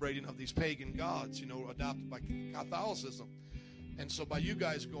celebrating of these pagan gods, you know, adopted by Catholicism. And so by you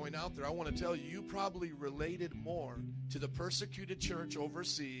guys going out there, I want to tell you, you probably related more to the persecuted church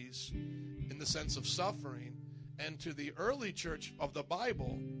overseas in the sense of suffering, and to the early church of the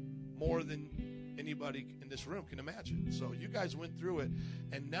Bible more than anybody in this room can imagine. So you guys went through it,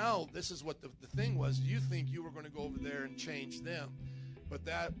 and now this is what the thing was. You think you were going to go over there and change them, but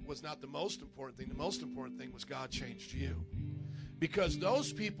that was not the most important thing. The most important thing was God changed you. Because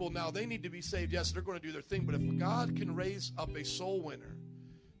those people now, they need to be saved. Yes, they're going to do their thing, but if God can raise up a soul winner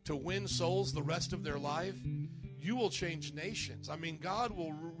to win souls the rest of their life, you will change nations. I mean, God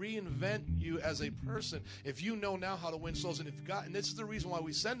will reinvent you as a person if you know now how to win souls. And this is the reason why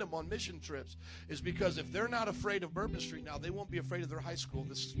we send them on mission trips, is because if they're not afraid of Bourbon Street now, they won't be afraid of their high school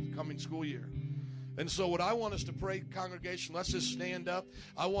this coming school year. And so what I want us to pray, congregation, let's just stand up.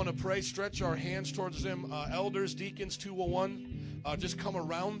 I want to pray, stretch our hands towards them. Elders, deacons, 201, just come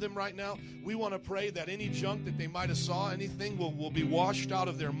around them right now. We want to pray that any junk that they might have saw, anything will be washed out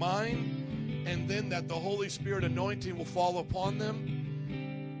of their mind, and then that the Holy Spirit anointing will fall upon them.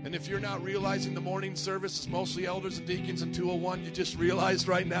 And if you're not realizing the morning service is mostly elders and deacons in 201, you just realized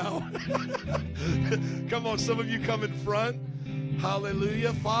right now. Come on, some of you come in front.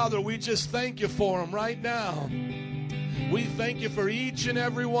 Hallelujah. Father, we just thank you for them right now. We thank you for each and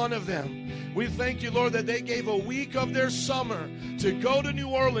every one of them. We thank you, Lord, that they gave a week of their summer to go to New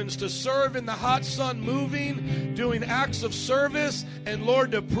Orleans to serve in the hot sun, moving, doing acts of service, and,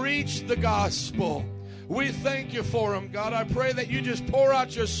 Lord, to preach the gospel. We thank you for them, God. I pray that you just pour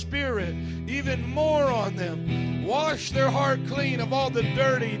out your Spirit even more on them. Wash their heart clean of all the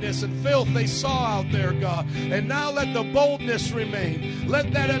dirtiness and filth they saw out there, God. And now let the boldness remain.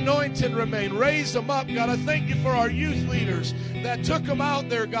 Let that anointing remain. Raise them up, God. I thank you for our youth leaders that took them out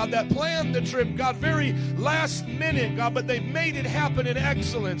there, God, that planned the trip, God, very last minute, God, but they made it happen in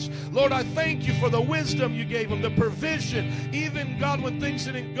excellence. Lord, I thank you for the wisdom you gave them, the provision, even, God, when things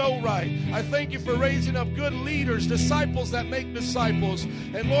didn't go right. I thank you for raising up good leaders, disciples that make disciples.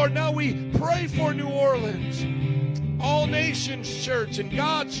 And Lord, now we pray for New Orleans. All Nations Church and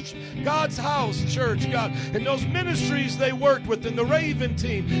God's House Church, God, and those ministries they worked with, and the Raven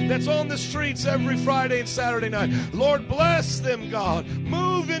team that's on the streets every Friday and Saturday night. Lord, bless them, God.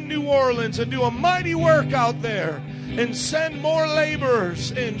 Move in New Orleans and do a mighty work out there, and send more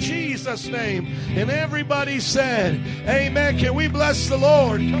laborers in Jesus' name. And everybody said, amen. Can we bless the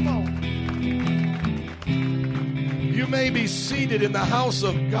Lord? Come on. You may be seated in the house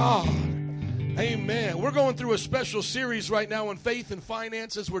of God. Amen. We're going through a special series right now on faith and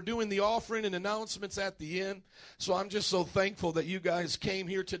finances. We're doing the offering and announcements at the end. So I'm just so thankful that you guys came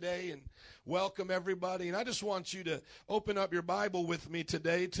here today, and welcome everybody. And I just want you to open up your Bible with me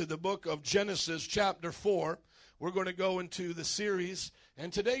today to the book of Genesis chapter 4. We're going to go into the series.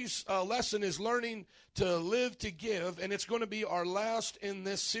 And today's lesson is learning to live to give, and it's going to be our last in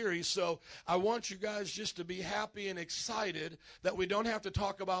this series. So I want you guys just to be happy and excited that we don't have to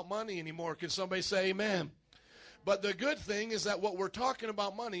talk about money anymore. Can somebody say amen? But the good thing is that what we're talking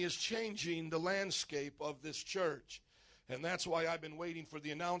about money is changing the landscape of this church. And that's why I've been waiting for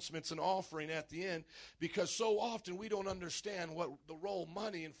the announcements and offering at the end, because so often we don't understand what the role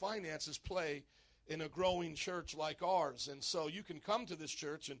money and finances play in a growing church like ours. And so you can come to this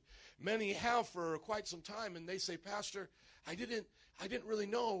church, and many have for quite some time, and they say, Pastor, I didn't really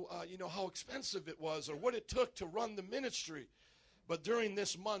know how expensive it was or what it took to run the ministry. But during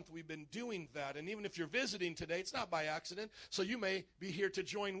this month, we've been doing that. And even if you're visiting today, it's not by accident. So you may be here to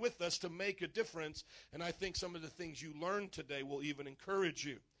join with us to make a difference. And I think some of the things you learned today will even encourage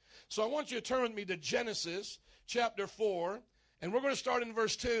you. So I want you to turn with me to Genesis chapter 4. And we're going to start in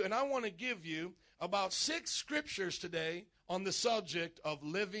verse 2. And I want to give you about 6 scriptures today on the subject of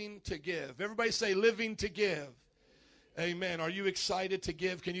living to give. Everybody say living to give. Amen. Are you excited to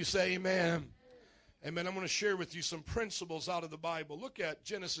give? Can you say amen? Amen. I'm going to share with you some principles out of the Bible. Look at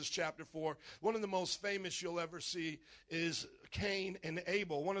Genesis chapter 4. One of the most famous you'll ever see is Cain and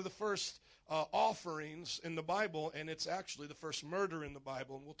Abel. One of the first offerings in the Bible, and it's actually the first murder in the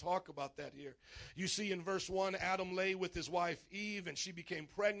Bible, and we'll talk about that here. You see in verse 1, Adam lay with his wife Eve, and she became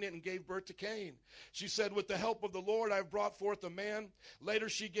pregnant and gave birth to Cain. She said, with the help of the Lord, I have brought forth a man. Later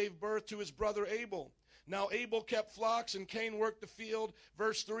she gave birth to his brother Abel. Now Abel kept flocks and Cain worked the field.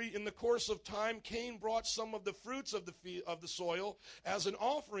 Verse 3, in the course of time, Cain brought some of the fruits of the soil as an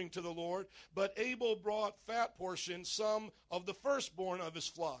offering to the Lord, but Abel brought fat portions, some of the firstborn of his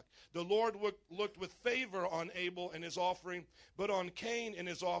flock. The Lord looked with favor on Abel and his offering, but on Cain and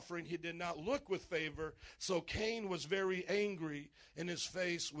his offering he did not look with favor. So Cain was very angry and his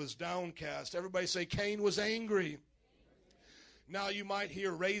face was downcast. Everybody say Cain was angry. Now you might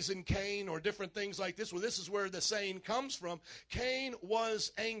hear raising Cain or different things like this. Well, this is where the saying comes from. Cain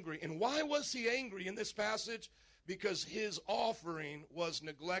was angry. And why was he angry in this passage? Because his offering was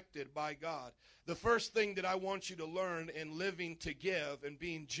neglected by God. The first thing that I want you to learn in living to give and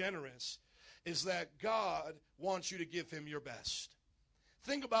being generous is that God wants you to give him your best.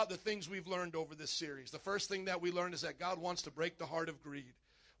 Think about the things we've learned over this series. The first thing that we learned is that God wants to break the heart of greed.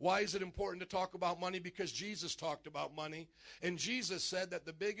 Why is it important to talk about money? Because Jesus talked about money. And Jesus said that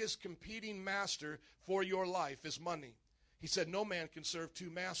the biggest competing master for your life is money. He said no man can serve 2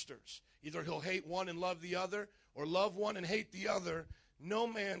 masters. Either he'll hate one and love the other, or love one and hate the other. No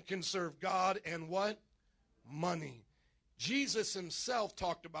man can serve God and what? Money. Jesus himself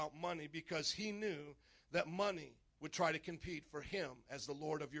talked about money because he knew that money would try to compete for him as the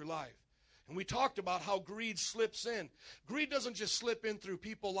Lord of your life. And we talked about how greed slips in. Greed doesn't just slip in through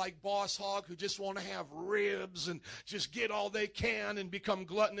people like Boss Hog who just want to have ribs and just get all they can and become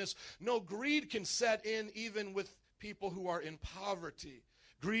gluttonous. No, greed can set in even with people who are in poverty.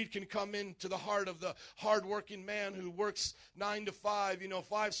 Greed can come into the heart of the hardworking man who works 9 to 5,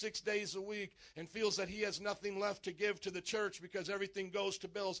 5-6 days a week, and feels that he has nothing left to give to the church because everything goes to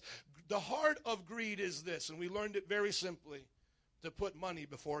bills. The heart of greed is this, and we learned it very simply, to put money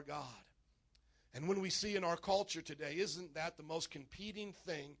before God. And when we see in our culture today, isn't that the most competing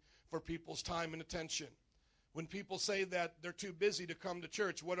thing for people's time and attention? When people say that they're too busy to come to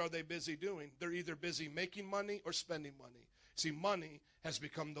church, what are they busy doing? They're either busy making money or spending money. See, money has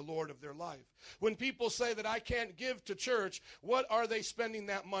become the Lord of their life. When people say that I can't give to church, what are they spending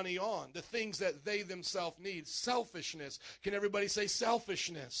that money on? The things that they themselves need. Selfishness. Can everybody say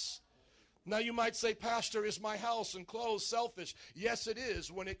selfishness? Now you might say, Pastor, is my house and clothes selfish? Yes, it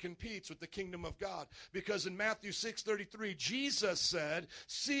is when it competes with the kingdom of God. Because in Matthew 6:33, Jesus said,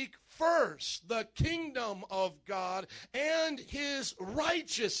 seek first the kingdom of God and his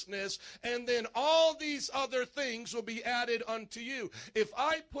righteousness, and then all these other things will be added unto you. If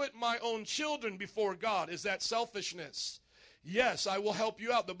I put my own children before God, is that selfishness? Yes, I will help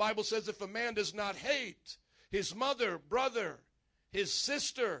you out. The Bible says if a man does not hate his mother, brother, his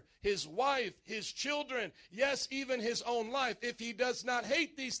sister, his wife, his children, yes, even his own life, if he does not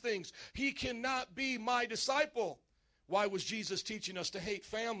hate these things, he cannot be my disciple. Why was Jesus teaching us to hate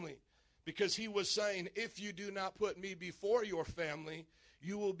family? Because he was saying, if you do not put me before your family,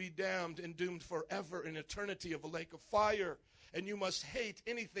 you will be damned and doomed forever in eternity of a lake of fire. And you must hate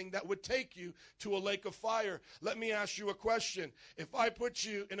anything that would take you to a lake of fire. Let me ask you a question. If I put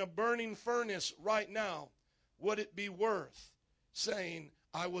you in a burning furnace right now, would it be worth saying,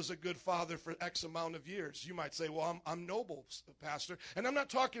 I was a good father for X amount of years? You might say, well, I'm noble, Pastor. And I'm not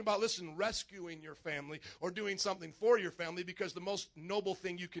talking about, listen, rescuing your family or doing something for your family, because the most noble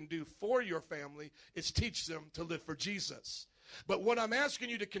thing you can do for your family is teach them to live for Jesus. But what I'm asking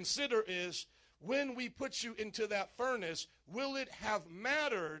you to consider is, when we put you into that furnace, will it have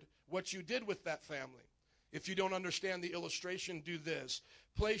mattered what you did with that family? If you don't understand the illustration, do this.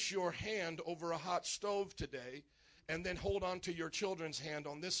 Place your hand over a hot stove today, and then hold on to your children's hand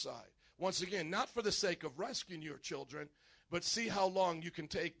on this side. Once again, not for the sake of rescuing your children, but see how long you can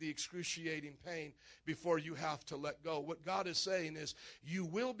take the excruciating pain before you have to let go. What God is saying is, you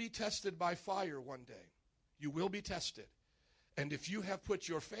will be tested by fire one day. You will be tested. And if you have put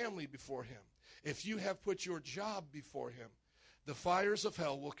your family before him, if you have put your job before him, the fires of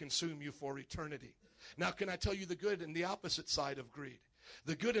hell will consume you for eternity. Now, can I tell you the good and the opposite side of greed?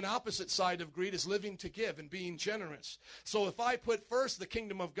 The good and opposite side of greed is living to give and being generous. So if I put first the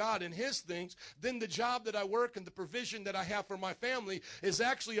kingdom of God and his things, then the job that I work and the provision that I have for my family is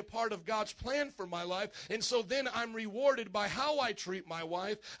actually a part of God's plan for my life. And so then I'm rewarded by how I treat my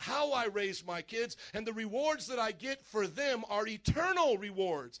wife, how I raise my kids, and the rewards that I get for them are eternal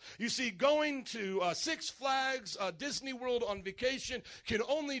rewards. You see, going to Six Flags, Disney World on vacation can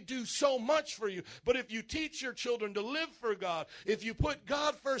only do so much for you. But if you teach your children to live for God, if you put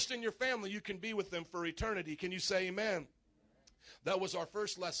God first in your family, you can be with them for eternity. Can you say amen? That was our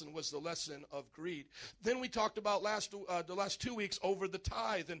first lesson, was the lesson of greed. Then we talked about the last 2 weeks over the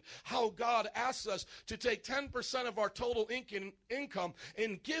tithe and how God asks us to take 10% of our total income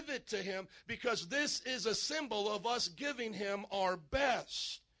and give it to him, because this is a symbol of us giving him our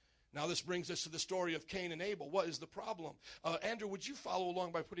best. Now this brings us to the story of Cain and Abel. What is the problem? Andrew, would you follow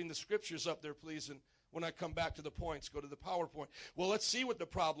along by putting the scriptures up there, please? And when I come back to the points, go to the PowerPoint. Well, let's see what the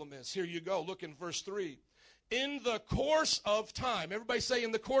problem is. Here you go. Look in verse 3. In the course of time, everybody say,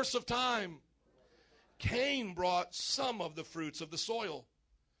 in the course of time, Cain brought some of the fruits of the soil.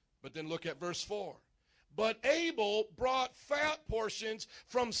 But then look at verse 4. But Abel brought fat portions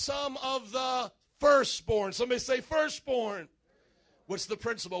from some of the firstborn. Somebody say firstborn. What's the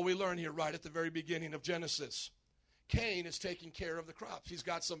principle we learn here right at the very beginning of Genesis? Cain is taking care of the crops. He's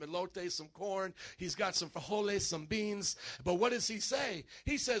got some elote, some corn. He's got some frijoles, some beans. But what does he say?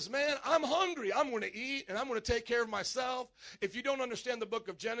 He says, man, I'm hungry. I'm going to eat, and I'm going to take care of myself. If you don't understand the book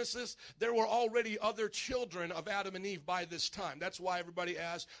of Genesis, there were already other children of Adam and Eve by this time. That's why everybody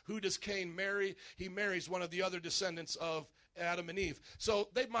asks, who does Cain marry? He marries one of the other descendants of Adam and Eve. So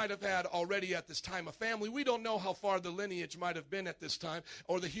they might have had already at this time a family. We don't know how far the lineage might have been at this time,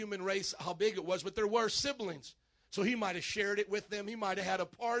 or the human race, how big it was, but there were siblings. So he might have shared it with them. He might have had a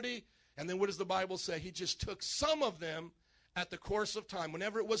party. And then what does the Bible say? He just took some of them at the course of time.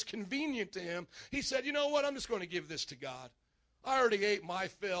 Whenever it was convenient to him, he said, you know what? I'm just going to give this to God. I already ate my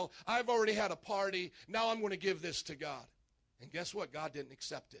fill. I've already had a party. Now I'm going to give this to God. And guess what? God didn't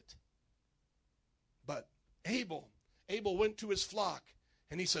accept it. But Abel went to his flock,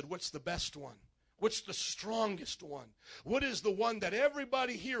 and he said, what's the best one? What's the strongest one? What is the one that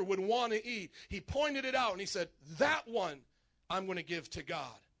everybody here would want to eat? He pointed it out, and he said, that one I'm going to give to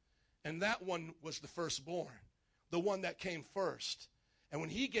God. And that one was the firstborn, the one that came first. And when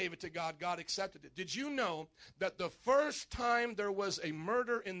he gave it to God, God accepted it. Did you know that the first time there was a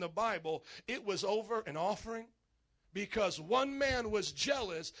murder in the Bible, it was over an offering? Because one man was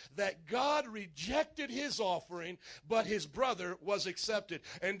jealous that God rejected his offering, but his brother was accepted.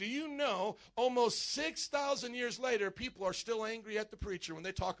 And do you know, almost 6,000 years later, people are still angry at the preacher when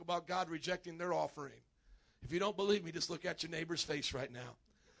they talk about God rejecting their offering. If you don't believe me, just look at your neighbor's face right now.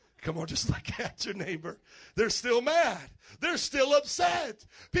 Come on, just look at your neighbor. They're still mad. They're still upset.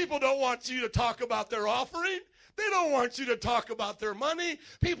 People don't want you to talk about their offering. They don't want you to talk about their money.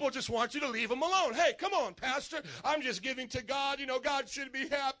 People just want you to leave them alone. Hey, come on, Pastor. I'm just giving to God. You know, God should be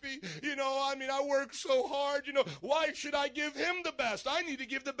happy. You know, I mean, I work so hard. You know, why should I give him the best? I need to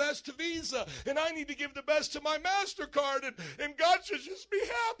give the best to Visa, and I need to give the best to my MasterCard, and God should just be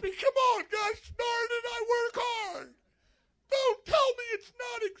happy. Come on, gosh darn it, I work hard. Don't tell me it's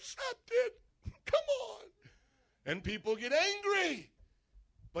not accepted. Come on. And people get angry.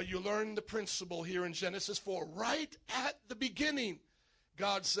 But you learn the principle here in Genesis 4. Right at the beginning,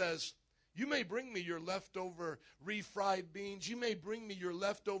 God says, you may bring me your leftover refried beans. You may bring me your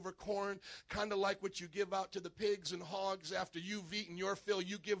leftover corn, kind of like what you give out to the pigs and hogs after you've eaten your fill.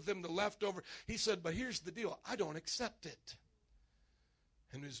 You give them the leftover. He said, but here's the deal. I don't accept it.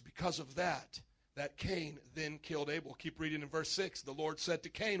 And it was because of that Cain then killed Abel. Keep reading in verse 6. The Lord said to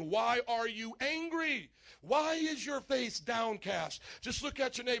Cain, why are you angry? Why is your face downcast? Just look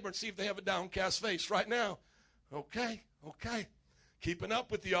at your neighbor and see if they have a downcast face right now. Okay. Keeping up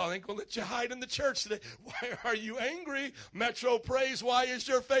with y'all. Ain't going to let you hide in the church today. Why are you angry? Metro Praise, why is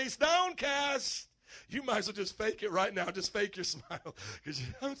your face downcast? You might as well just fake it right now. Just fake your smile. Because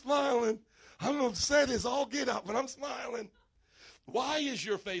I'm smiling. I'm upset as all get up, but I'm smiling. Why is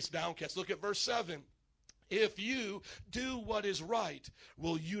your face downcast? Look at verse 7. If you do what is right,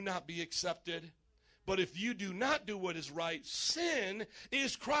 will you not be accepted? But if you do not do what is right, sin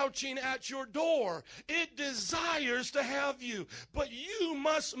is crouching at your door. It desires to have you, but you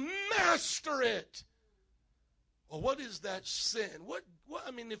must master it. Well, what is that sin? What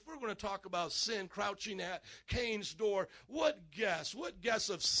I mean, if we're going to talk about sin crouching at Cain's door, what guess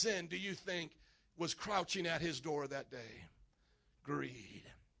of sin do you think was crouching at his door that day? Greed.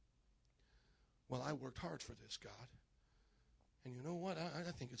 Well, I worked hard for this, God. And you know what? I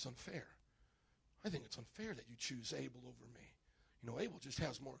think it's unfair. I think it's unfair that you choose Abel over me. You know, Abel just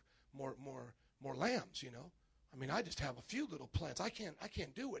has more lambs, you know. I mean, I just have a few little plants. I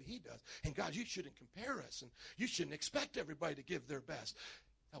can't do what he does. And God, you shouldn't compare us, and you shouldn't expect everybody to give their best.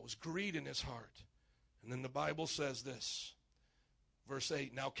 That was greed in his heart. And then the Bible says this. Verse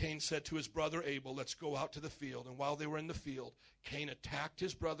 8, now Cain said to his brother Abel, let's go out to the field. And while they were in the field, Cain attacked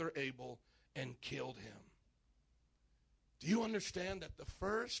his brother Abel and killed him. Do you understand that the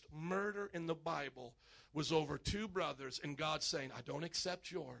first murder in the Bible was over two brothers, and God saying, I don't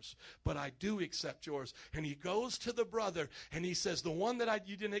accept yours, but I do accept yours. And he goes to the brother, and he says, the one that I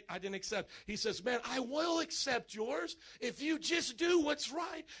didn't accept, he says, man, I will accept yours if you just do what's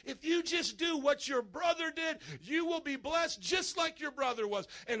right. If you just do what your brother did, you will be blessed just like your brother was.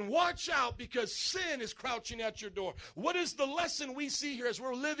 And watch out, because sin is crouching at your door. What is the lesson we see here as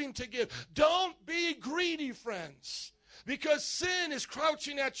we're living to give? Don't be greedy, friends. Because sin is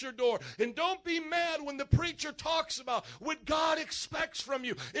crouching at your door. And don't be mad when the preacher talks about what God expects from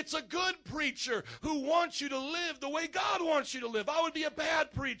you. It's a good preacher who wants you to live the way God wants you to live. I would be a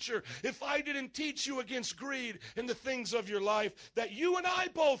bad preacher if I didn't teach you against greed in the things of your life that you and I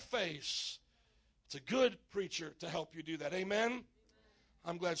both face. It's a good preacher to help you do that. Amen?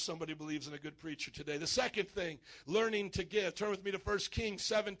 I'm glad somebody believes in a good preacher today. The second thing, learning to give. Turn with me to 1 Kings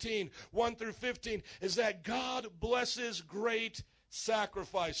 17, 1 through 15, is that God blesses great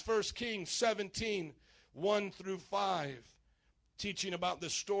sacrifice. 1 Kings 17, 1 through 5. Teaching about the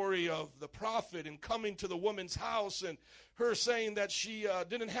story of the prophet and coming to the woman's house and her saying that she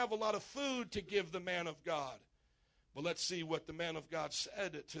didn't have a lot of food to give the man of God. But let's see what the man of God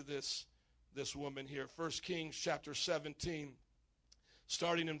said to this woman here. 1 Kings chapter 17.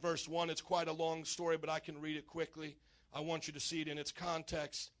 Starting in verse 1, it's quite a long story, but I can read it quickly. I want you to see it in its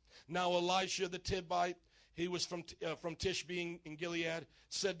context. Now Elisha the Tishbite, he was from Tishbe in Gilead,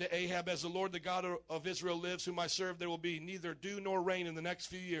 said to Ahab, as the Lord the God of Israel lives, whom I serve, there will be neither dew nor rain in the next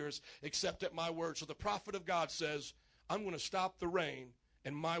few years, except at my word. So the prophet of God says, I'm going to stop the rain,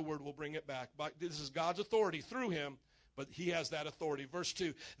 and my word will bring it back. This is God's authority through him, But he has that authority. Verse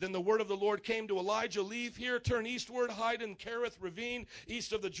 2, then the word of the Lord came to Elijah, leave here, turn eastward, hide in Kerith ravine,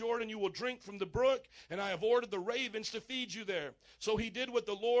 east of the Jordan. You will drink from the brook, and I have ordered the ravens to feed you there. So he did what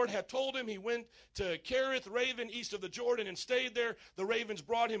the Lord had told him. He went to Kerith Raven, east of the Jordan, and stayed there. The ravens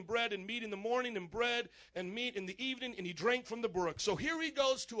brought him bread and meat in the morning, and bread and meat in the evening, and he drank from the brook. So here he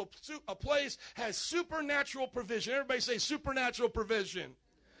goes to a place has supernatural provision. Everybody say supernatural provision.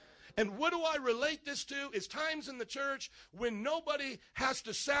 And what do I relate this to? It's times in the church when nobody has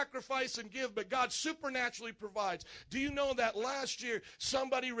to sacrifice and give, but God supernaturally provides. Do you know that last year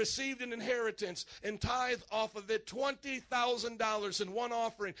somebody received an inheritance and tithe off of it $20,000 in one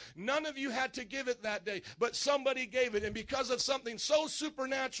offering? None of you had to give it that day, but somebody gave it. And because of something so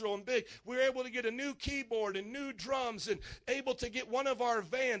supernatural and big, we were able to get a new keyboard and new drums and able to get one of our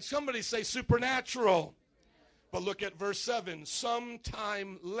vans. Somebody say supernatural. But look at verse 7.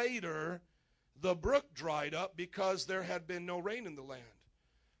 Sometime later, the brook dried up because there had been no rain in the land.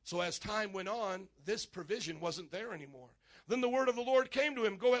 So as time went on, this provision wasn't there anymore. Then the word of the Lord came to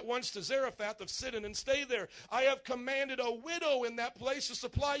him, go at once to Zarephath of Sidon and stay there. I have commanded a widow in that place to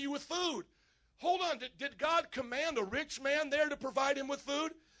supply you with food. Hold on, did God command a rich man there to provide him with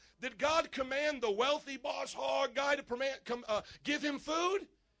food? Did God command the wealthy boss hog guy to give him food?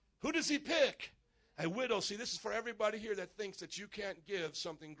 Who does he pick? A widow. See, this is for everybody here that thinks that you can't give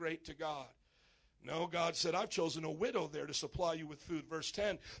something great to God. No, God said, I've chosen a widow there to supply you with food. Verse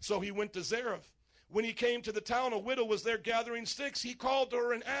 10, so he went to Zarephath. When he came to the town, a widow was there gathering sticks. He called to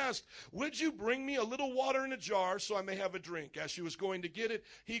her and asked, would you bring me a little water in a jar so I may have a drink? As she was going to get it,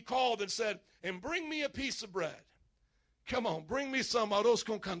 he called and said, and bring me a piece of bread. Come on, bring me some arroz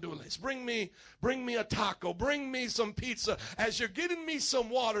con candules. Bring me a taco. Bring me some pizza. As you're getting me some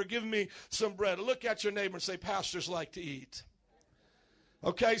water, give me some bread. Look at your neighbor and say, pastors like to eat.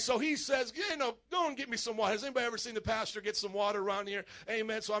 Okay, so he says, go and get me some water. Has anybody ever seen the pastor get some water around here?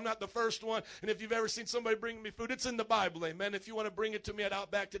 Amen. So I'm not the first one. And if you've ever seen somebody bring me food, it's in the Bible. Amen. If you want to bring it to me at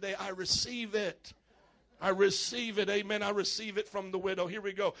Outback today, I receive it. I receive it. Amen. I receive it from the widow. Here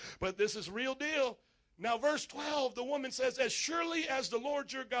we go. But this is real deal. Now, verse 12, the woman says, as surely as the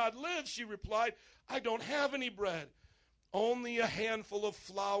Lord your God lives, she replied, I don't have any bread, only a handful of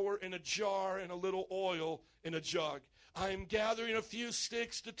flour in a jar and a little oil in a jug. I am gathering a few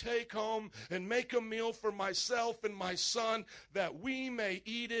sticks to take home and make a meal for myself and my son that we may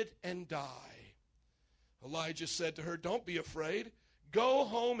eat it and die. Elijah said to her, don't be afraid. Go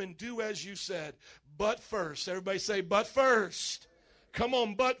home and do as you said. But first, everybody say, but first. Come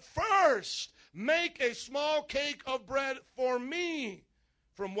on, but first. Make a small cake of bread for me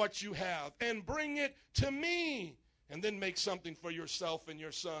from what you have, and bring it to me, and then make something for yourself and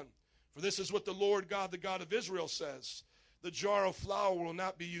your son. For this is what the Lord God, the God of Israel, says. The jar of flour will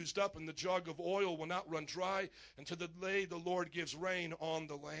not be used up, and the jug of oil will not run dry until the day the Lord gives rain on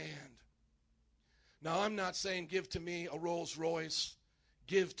the land. Now, I'm not saying give to me a Rolls Royce,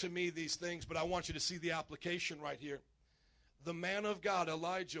 give to me these things, but I want you to see the application right here. The man of God,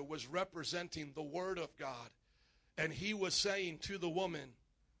 Elijah, was representing the word of God. And he was saying to the woman,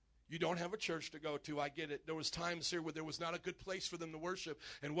 you don't have a church to go to, I get it. There was times here where there was not a good place for them to worship.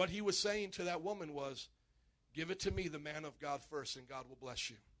 And what he was saying to that woman was, give it to me, the man of God, first, and God will bless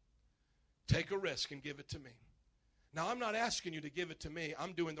you. Take a risk and give it to me. Now, I'm not asking you to give it to me.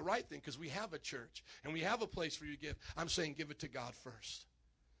 I'm doing the right thing because we have a church and we have a place for you to give. I'm saying give it to God first.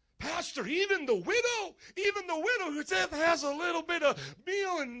 Pastor, even the widow who has a little bit of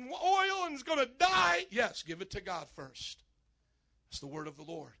meal and oil and is going to die. Yes, give it to God first. That's the word of the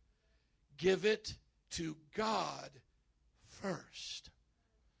Lord. Give it to God first.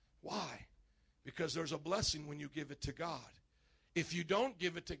 Why? Because there's a blessing when you give it to God. If you don't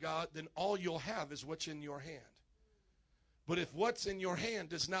give it to God, then all you'll have is what's in your hand. But if what's in your hand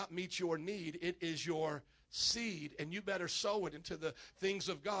does not meet your need, it is your seed, and you better sow it into the things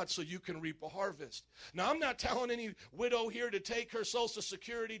of God so you can reap a harvest. Now, I'm not telling any widow here to take her Social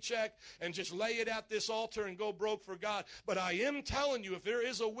Security check and just lay it at this altar and go broke for God, but I am telling you, if there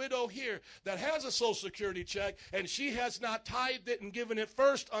is a widow here that has a Social Security check and she has not tithed it and given it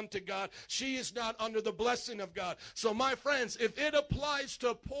first unto God, she is not under the blessing of God. So my friends, if it applies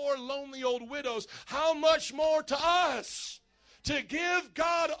to poor, lonely old widows, how much more to us to give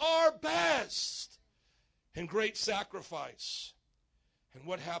God our best and great sacrifice. And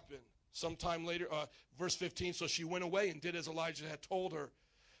what happened? Sometime later, verse 15, so she went away and did as Elijah had told her.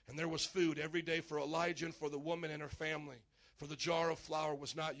 And there was food every day for Elijah and for the woman and her family. For the jar of flour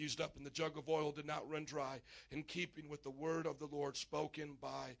was not used up, and the jug of oil did not run dry, in keeping with the word of the Lord spoken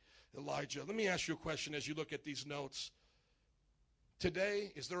by Elijah. Let me ask you a question as you look at these notes.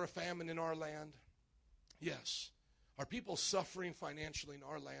 Today, is there a famine in our land? Yes. Are people suffering financially in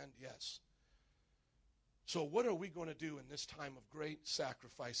our land? Yes. So what are we going to do in this time of great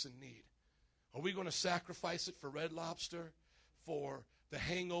sacrifice and need? Are we going to sacrifice it for Red Lobster, for the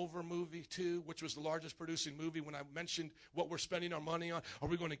Hangover movie 2, which was the largest producing movie when I mentioned what we're spending our money on? Are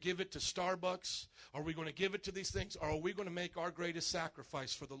we going to give it to Starbucks? Are we going to give it to these things? Or are we going to make our greatest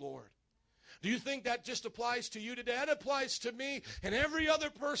sacrifice for the Lord? Do you think that just applies to you today? That applies to me and every other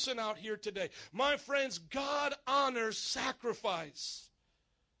person out here today. My friends, God honors sacrifice.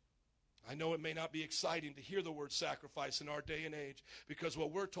 I know it may not be exciting to hear the word sacrifice in our day and age, because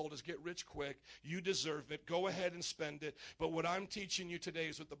what we're told is get rich quick. You deserve it. Go ahead and spend it. But what I'm teaching you today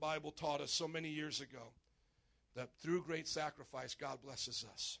is what the Bible taught us so many years ago, that through great sacrifice, God blesses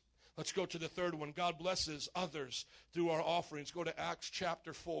us. Let's go to the third one. God blesses others through our offerings. Go to Acts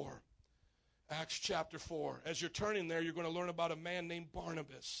chapter 4. Acts chapter 4. As you're turning there, you're going to learn about a man named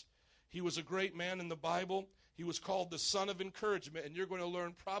Barnabas. He was a great man in the Bible. He was called the son of encouragement, and you're going to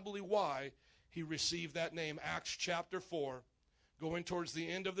learn probably why he received that name. Acts chapter 4, going towards the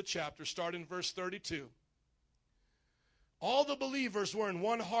end of the chapter, start in verse 32. All the believers were in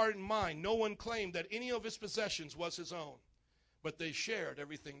one heart and mind. No one claimed that any of his possessions was his own, but they shared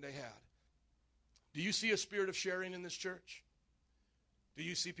everything they had. Do you see a spirit of sharing in this church? Do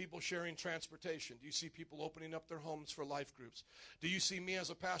you see people sharing transportation? Do you see people opening up their homes for life groups? Do you see me as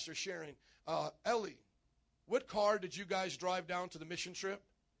a pastor sharing? Ellie, what car did you guys drive down to the mission trip?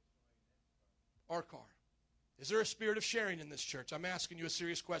 Our car. Is there a spirit of sharing in this church? I'm asking you a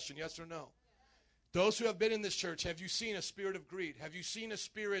serious question, yes or no? Those who have been in this church, have you seen a spirit of greed? Have you seen a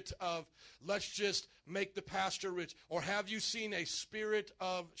spirit of, let's just make the pastor rich? Or have you seen a spirit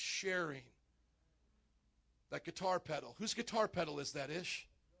of sharing? That guitar pedal. Whose guitar pedal is that, Ish?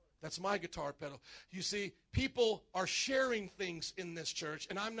 That's my guitar pedal. You see, people are sharing things in this church,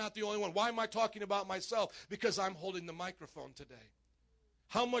 and I'm not the only one. Why am I talking about myself? Because I'm holding the microphone today.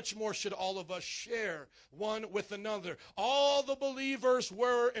 How much more should all of us share one with another? All the believers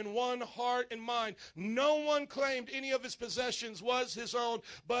were in one heart and mind. No one claimed any of his possessions was his own,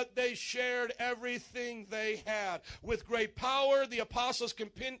 but they shared everything they had. With great power, the apostles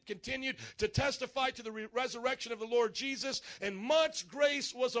continued to testify to the resurrection of the Lord Jesus, and much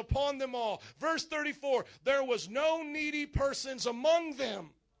grace was upon them all. Verse 34, there was no needy persons among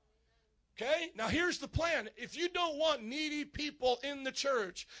them. Okay, now here's the plan. If you don't want needy people in the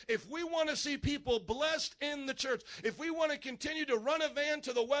church, if we want to see people blessed in the church, if we want to continue to run a van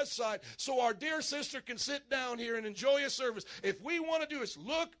to the west side so our dear sister can sit down here and enjoy a service, if we want to do this,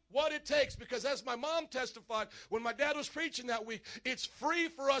 look what it takes. Because as my mom testified when my dad was preaching that week, it's free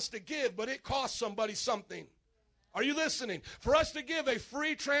for us to give, but it costs somebody something. Are you listening? For us to give a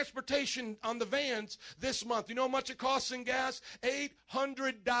free transportation on the vans this month, you know how much it costs in gas?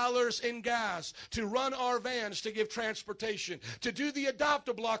 $800 in gas to run our vans to give transportation. To do the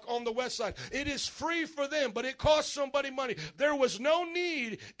adopt-a-block on the west side. It is free for them, but it costs somebody money. There was no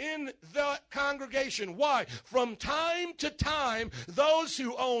need in the congregation. Why? From time to time, those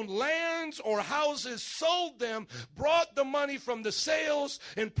who owned lands or houses sold them, brought the money from the sales,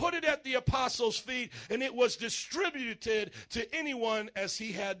 and put it at the apostles' feet, and it was distributed to anyone as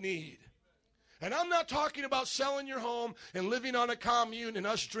he had need. And I'm not talking about selling your home and living on a commune and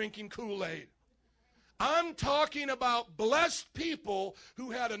us drinking Kool-Aid. I'm talking about blessed people who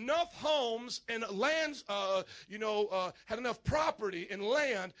had enough homes and lands, had enough property and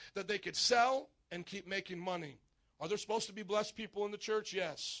land that they could sell and keep making money. Are there supposed to be blessed people in the church?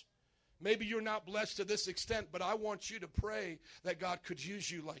 Yes. Maybe you're not blessed to this extent, but I want you to pray that God could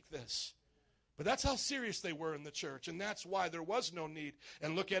use you like this. But that's how serious they were in the church, and that's why there was no need.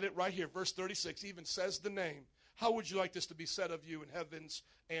 And look at it right here. Verse 36 even says the name. How would you like this to be said of you in heaven's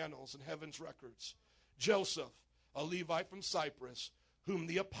annals and heaven's records? Joseph, a Levite from Cyprus, whom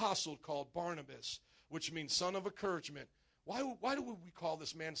the apostle called Barnabas, which means son of encouragement. Why do we call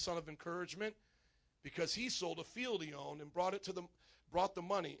this man son of encouragement? Because he sold a field he owned and brought the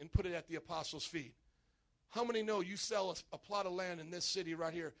money and put it at the apostles' feet. How many know you sell a plot of land in this city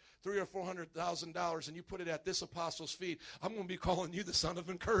right here, $300,000 or $400,000, and you put it at this apostle's feet? I'm going to be calling you the son of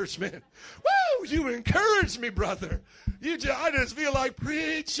encouragement. Woo! You encourage me, brother. I just feel like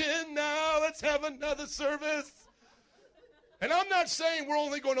preaching now. Let's have another service. And I'm not saying we're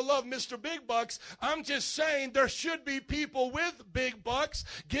only going to love Mr. Big Bucks. I'm just saying there should be people with big bucks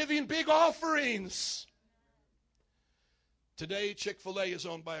giving big offerings. Today, Chick-fil-A is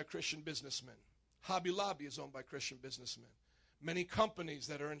owned by a Christian businessman. Hobby Lobby is owned by Christian businessmen. Many companies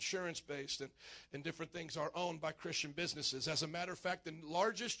that are insurance-based and different things are owned by Christian businesses. As a matter of fact, the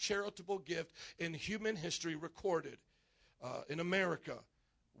largest charitable gift in human history recorded in America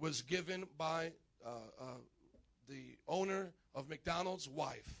was given by the owner of McDonald's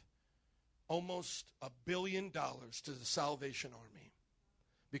wife almost $1 billion to the Salvation Army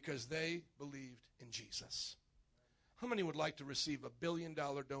because they believed in Jesus. How many would like to receive $1 billion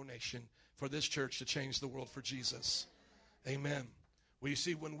donation for this church to change the world for Jesus? Amen. Well, you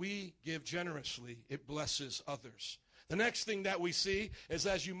see, when we give generously, it blesses others. The next thing that we see is,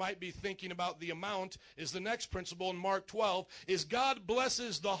 as you might be thinking about the amount, is the next principle in Mark 12, is God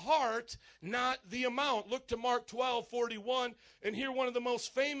blesses the heart, not the amount. Look to Mark 12:41, and hear one of the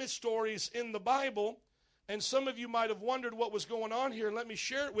most famous stories in the Bible. And some of you might have wondered what was going on here, and let me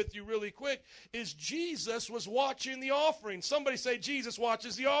share it with you really quick, is Jesus was watching the offering. Somebody say, Jesus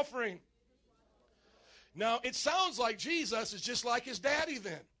watches the offering. Now, it sounds like Jesus is just like his daddy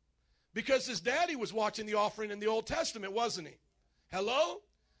then, because his daddy was watching the offering in the Old Testament, wasn't he? Hello?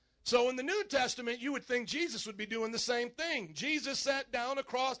 So in the New Testament, you would think Jesus would be doing the same thing. Jesus sat down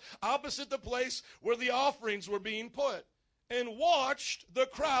across opposite the place where the offerings were being put and watched the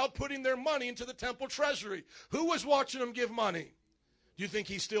crowd putting their money into the temple treasury. Who was watching them give money? Do you think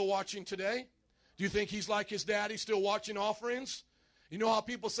he's still watching today? Do you think he's like his daddy, still watching offerings? You know how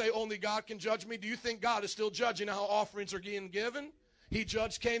people say only God can judge me? Do you think God is still judging how offerings are being given? He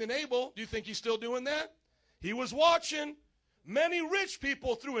judged Cain and Abel. Do you think he's still doing that? He was watching. Many rich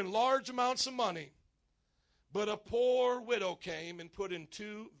people threw in large amounts of money. But a poor widow came and put in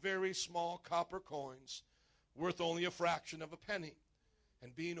 2 very small copper coins, worth only a fraction of a penny.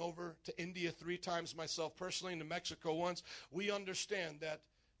 And being over to India 3 times myself personally, and to Mexico once, we understand that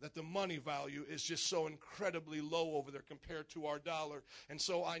the money value is just so incredibly low over there compared to our dollar. And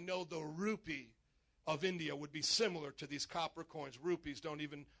so I know the rupee of India would be similar to these copper coins. Rupees don't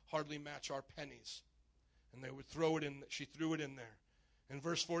even hardly match our pennies. And they would throw it in, she threw it in there. In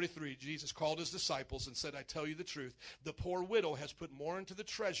verse 43, Jesus called his disciples and said, I tell you the truth, the poor widow has put more into the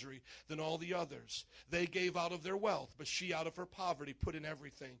treasury than all the others. They gave out of their wealth, but she out of her poverty put in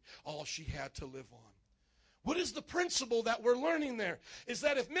everything, all she had to live on. What is the principle that we're learning there? Is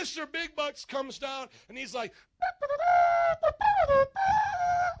that if Mr. Big Bucks comes down and he's like,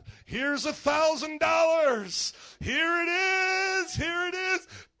 here's $1,000. Here it is.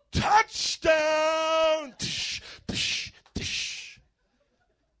 Touchdown.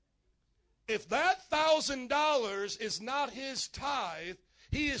 If that $1,000 is not his tithe,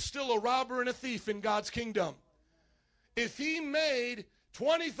 he is still a robber and a thief in God's kingdom. If he made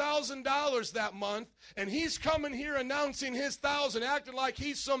 $20,000 that month, and he's coming here announcing his 1,000, acting like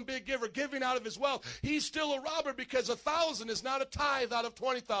he's some big giver, giving out of his wealth, he's still a robber, because 1,000 is not a tithe out of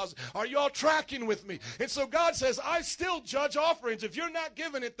 20,000. Are you all tracking with me? And so God says, I still judge offerings. If you're not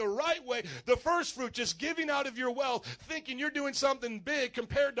giving it the right way, the first fruit, just giving out of your wealth, thinking you're doing something big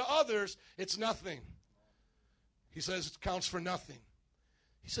compared to others, it's nothing. He says it counts for nothing.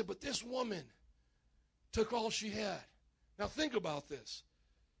 He said, but this woman took all she had. Now think about this.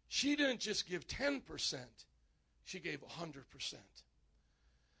 She didn't just give 10%. She gave 100%.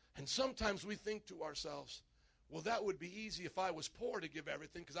 And sometimes we think to ourselves, well, that would be easy if I was poor to give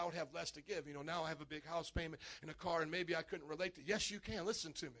everything, because I would have less to give. You know, now I have a big house payment and a car, and maybe I couldn't relate to it. Yes, you can.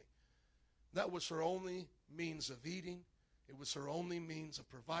 Listen to me. That was her only means of eating. It was her only means of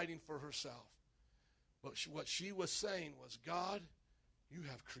providing for herself. But what she was saying was, God, you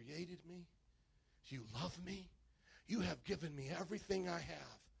have created me. You love me. You have given me everything I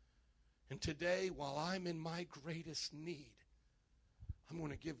have. And today, while I'm in my greatest need, I'm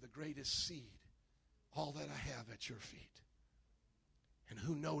going to give the greatest seed, all that I have, at your feet. And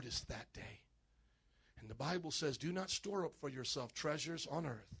who noticed that day? And the Bible says, do not store up for yourself treasures on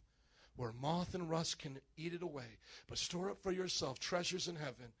earth, where moth and rust can eat it away, but store up for yourself treasures in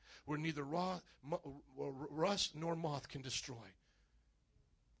heaven, where neither rust nor moth can destroy.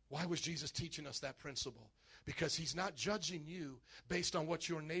 Why was Jesus teaching us that principle? Because he's not judging you based on what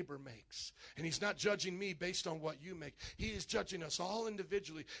your neighbor makes. And he's not judging me based on what you make. He is judging us all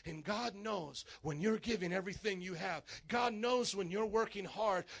individually. And God knows when you're giving everything you have. God knows when you're working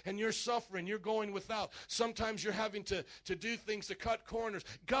hard and you're suffering, you're going without. Sometimes you're having to do things to cut corners.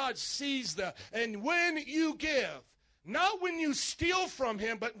 God sees that. And when you give, not when you steal from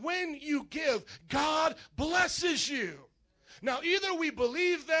him, but when you give, God blesses you. Now, either we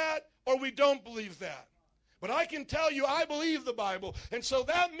believe that or we don't believe that. But I can tell you, I believe the Bible. And so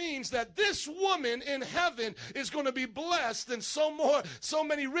that means that this woman in heaven is going to be blessed than so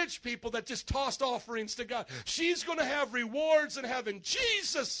many rich people that just tossed offerings to God. She's going to have rewards in heaven.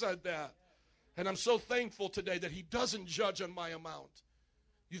 Jesus said that. And I'm so thankful today that he doesn't judge on my amount.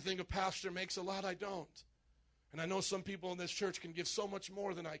 You think a pastor makes a lot? I don't. And I know some people in this church can give so much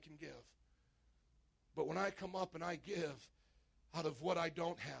more than I can give. But when I come up and I give out of what I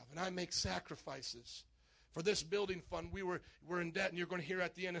don't have, and I make sacrifices For this building fund, we're in debt, and you're going to hear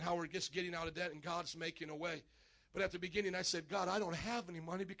at the end and how we're just getting out of debt, and God's making a way. But at the beginning, I said, God, I don't have any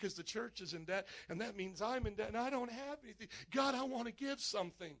money because the church is in debt, and that means I'm in debt, and I don't have anything. God, I want to give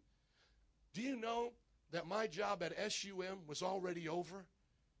something. Do you know that my job at SUM was already over?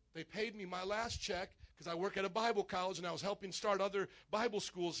 They paid me my last check because I work at a Bible college, and I was helping start other Bible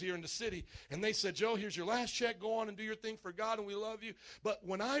schools here in the city. And they said, Joe, here's your last check. Go on and do your thing for God, and we love you. But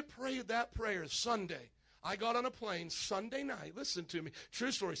when I prayed that prayer Sunday, I got on a plane Sunday night. Listen to me.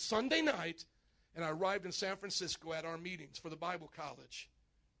 True story. Sunday night. And I arrived in San Francisco at our meetings for the Bible college.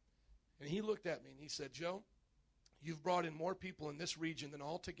 And he looked at me and he said, Joe, you've brought in more people in this region than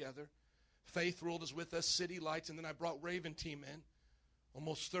all together. Faith World is with us, City Lights, and then I brought Raven Team in,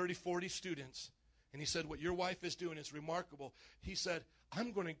 almost 30, 40 students. And he said, what your wife is doing is remarkable. He said,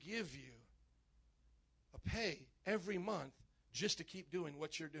 I'm going to give you a pay every month just to keep doing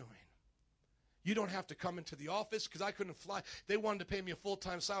what you're doing. You don't have to come into the office because I couldn't fly. They wanted to pay me a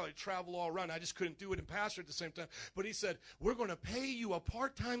full-time salary, travel all around. I just couldn't do it and pastor at the same time. But he said, we're going to pay you a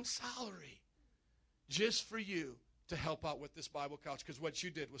part-time salary just for you to help out with this Bible college because what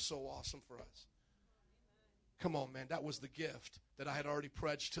you did was so awesome for us. Come on, man. That was the gift that I had already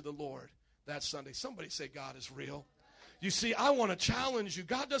pledged to the Lord that Sunday. Somebody say God is real. You see, I want to challenge you.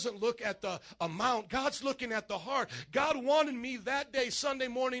 God doesn't look at the amount. God's looking at the heart. God wanted me that day, Sunday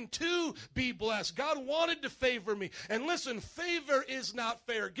morning, to be blessed. God wanted to favor me. And listen, favor is not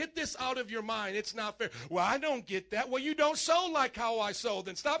fair. Get this out of your mind. It's not fair. Well, I don't get that. Well, you don't sow like how I sow.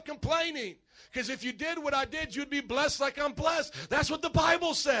 Then stop complaining. Because if you did what I did, you'd be blessed like I'm blessed. That's what the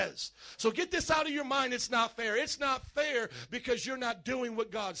Bible says. So get this out of your mind. It's not fair. It's not fair because you're not doing what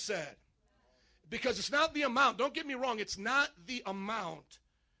God said. Because it's not the amount. Don't get me wrong. It's not the amount.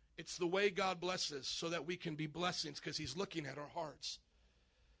 It's the way God blesses so that we can be blessings because he's looking at our hearts.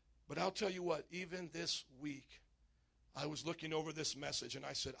 But I'll tell you what, even this week, I was looking over this message and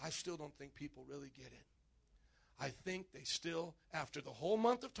I said, I still don't think people really get it. I think they still, after the whole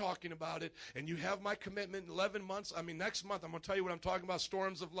month of talking about it, and you have my commitment in 11 months, next month I'm going to tell you what I'm talking about,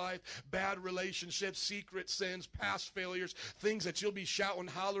 storms of life, bad relationships, secret sins, past failures, things that you'll be shouting,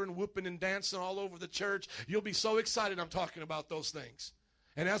 hollering, whooping, and dancing all over the church. You'll be so excited I'm talking about those things.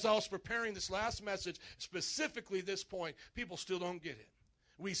 And as I was preparing this last message, specifically this point, people still don't get it.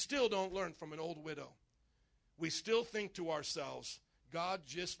 We still don't learn from an old widow. We still think to ourselves, God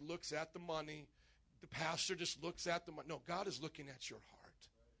just looks at the money. The pastor just looks at the money. No, God is looking at your heart.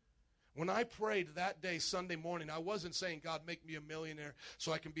 When I prayed that day, Sunday morning, I wasn't saying, God, make me a millionaire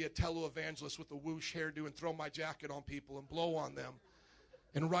so I can be a televangelist with a whoosh hairdo and throw my jacket on people and blow on them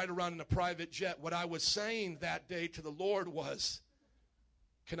and ride around in a private jet. What I was saying that day to the Lord was,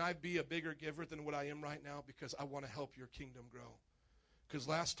 can I be a bigger giver than what I am right now? Because I want to help your kingdom grow. Because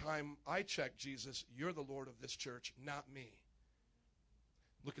last time I checked, Jesus, you're the Lord of this church, not me.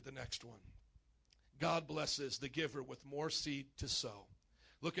 Look at the next one. God blesses the giver with more seed to sow.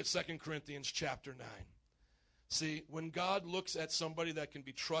 Look at 2 Corinthians chapter 9. See, when God looks at somebody that can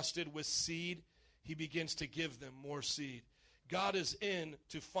be trusted with seed, he begins to give them more seed. God is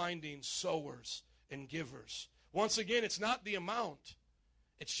into finding sowers and givers. Once again, it's not the amount.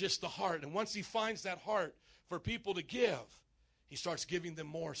 It's just the heart. And once he finds that heart for people to give, he starts giving them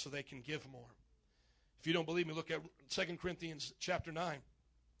more so they can give more. If you don't believe me, look at 2 Corinthians chapter 9,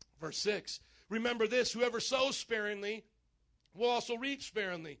 verse 6. Remember this, whoever sows sparingly will also reap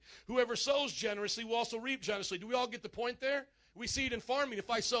sparingly. Whoever sows generously will also reap generously. Do we all get the point there? We see it in farming. If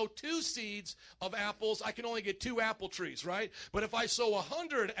I sow 2 seeds of apples, I can only get 2 apple trees, right? But if I sow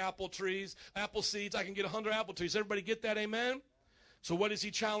 100 apple seeds, I can get 100 apple trees. Everybody get that, amen? So what is he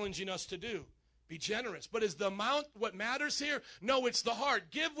challenging us to do? Be generous. But is the amount what matters here? No, it's the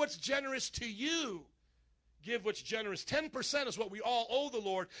heart. Give what's generous to you. Give what's generous. 10% is what we all owe the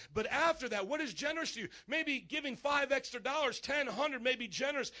Lord. But after that, what is generous to you? Maybe giving $5 extra, 10, 100 may be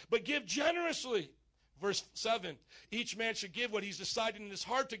generous, but give generously. Verse 7, each man should give what he's decided in his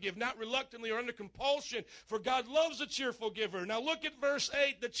heart to give, not reluctantly or under compulsion, for God loves a cheerful giver. Now look at verse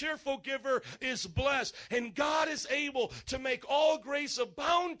 8. The cheerful giver is blessed, and God is able to make all grace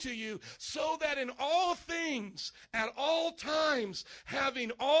abound to you, so that in all things, at all times,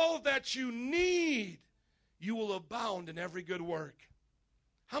 having all that you need, you will abound in every good work.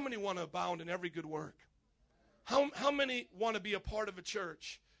 How many want to abound in every good work? How many want to be a part of a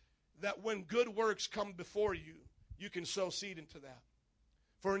church that when good works come before you, you can sow seed into that?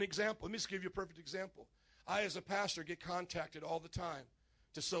 For an example, let me just give you a perfect example. I, as a pastor, get contacted all the time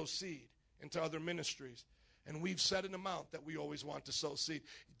to sow seed into other ministries. And we've set an amount that we always want to sow seed.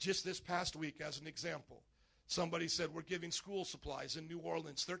 Just this past week, as an example, Somebody said, we're giving school supplies in New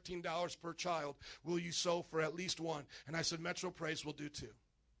Orleans, $13 per child. Will you sow for at least one? And I said, Metro Praise will do 2.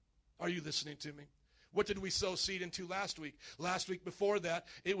 Are you listening to me? What did we sow seed into last week? Last week before that,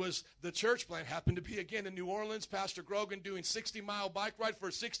 it was the church plant. Happened to be again in New Orleans. Pastor Grogan doing 60-mile bike ride for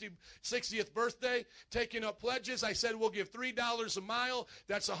his 60th birthday, taking up pledges. I said, we'll give $3 a mile.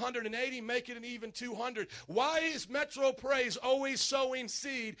 That's 180. Make it an even 200. Why is Metro Praise always sowing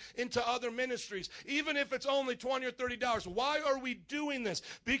seed into other ministries, even if it's only $20 or $30? Why are we doing this?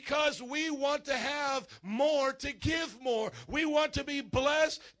 Because we want to have more to give more. We want to be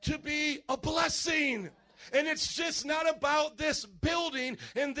blessed to be a blessing. And it's just not about this building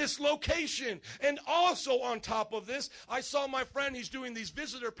and this location. And also on top of this, I saw my friend, he's doing these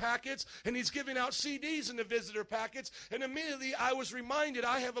visitor packets, and he's giving out CDs in the visitor packets. And immediately I was reminded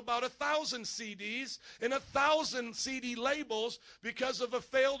I have about 1,000 CDs and 1,000 CD labels because of a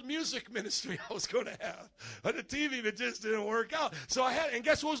failed music ministry I was going to have on the TV that just didn't work out. So I had, and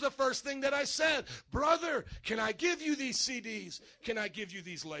guess what was the first thing that I said? Brother, can I give you these CDs? Can I give you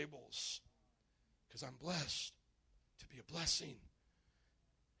these labels? Because I'm blessed to be a blessing.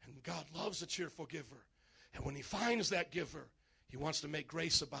 And God loves a cheerful giver. And when he finds that giver, he wants to make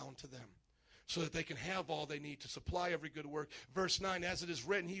grace abound to them so that they can have all they need to supply every good work. Verse 9, as it is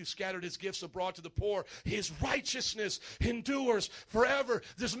written, he who scattered his gifts abroad to the poor, his righteousness endures forever.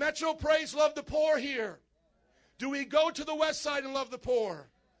 Does Metro Praise love the poor here? Do we go to the west side and love the poor?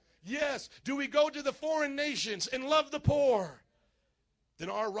 Yes. Do we go to the foreign nations and love the poor? Then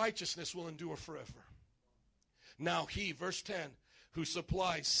our righteousness will endure forever. Now he, verse 10, who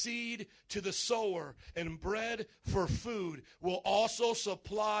supplies seed to the sower and bread for food will also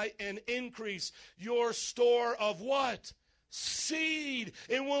supply and increase your store of what? Seed,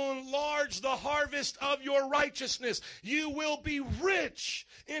 and will enlarge the harvest of your righteousness. You will be rich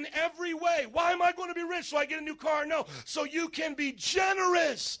in every way. Why am I going to be rich? So I get a new car? No. So you can be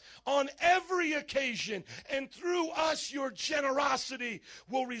generous on every occasion. And through us, your generosity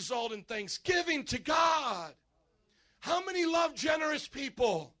will result in thanksgiving to God. How many love generous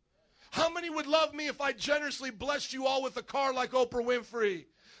people? How many would love me if I generously blessed you all with a car like Oprah Winfrey?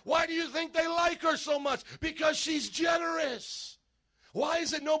 Why do you think they like her so much? Because she's generous. Why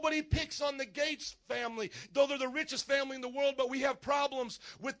is it nobody picks on the Gates family, though they're the richest family in the world, but we have problems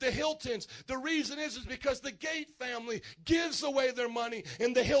with the Hiltons? The reason is because the Gate family gives away their money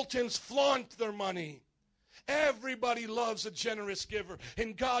and the Hiltons flaunt their money. Everybody loves a generous giver.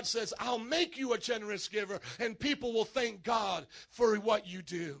 And God says, I'll make you a generous giver, and people will thank God for what you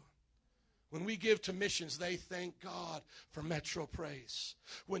do. When we give to missions, they thank God for Metro Praise.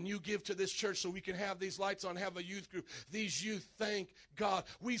 When you give to this church so we can have these lights on, have a youth group, these youth thank God.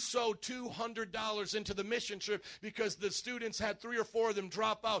 We sowed $200 into the mission trip because the students had 3 or 4 of them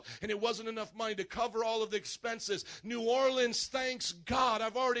drop out, and it wasn't enough money to cover all of the expenses. New Orleans thanks God.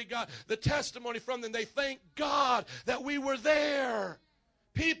 I've already got the testimony from them. They thank God that we were there.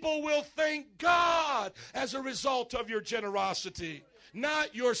 People will thank God as a result of your generosity,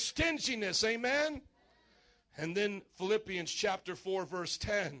 not your stinginess. Amen? And then Philippians chapter 4, verse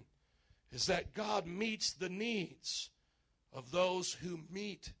 10 is that God meets the needs of those who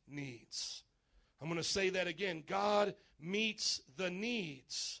meet needs. I'm going to say that again. God meets the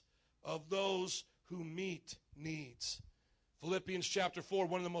needs of those who meet needs. Philippians chapter 4,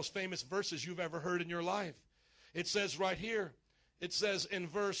 one of the most famous verses you've ever heard in your life. It says right here, it says in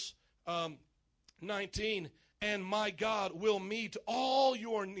verse 19, and my God will meet all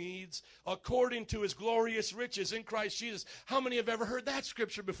your needs according to his glorious riches in Christ Jesus. How many have ever heard that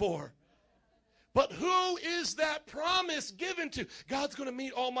scripture before? But who is that promise given to? God's going to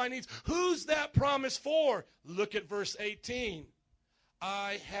meet all my needs. Who's that promise for? Look at verse 18.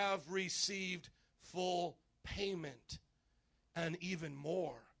 I have received full payment and even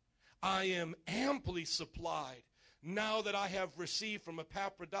more. I am amply supplied now that I have received from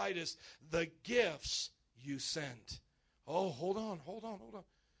Epaphroditus the gifts you sent. Oh, hold on.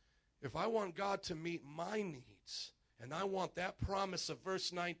 If I want God to meet my needs, and I want that promise of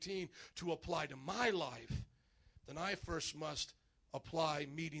verse 19 to apply to my life, then I first must apply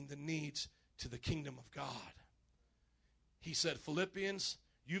meeting the needs to the kingdom of God. He said, Philippians,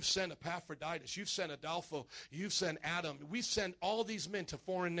 you've sent Epaphroditus, you've sent Adolfo, you've sent Adam. We've sent all these men to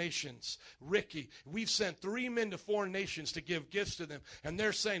foreign nations. Ricky, we've sent 3 men to foreign nations to give gifts to them. And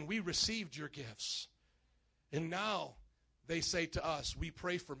they're saying, we received your gifts. And now they say to us, we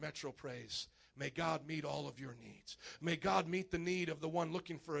pray for Metro Praise. May God meet all of your needs. May God meet the need of the one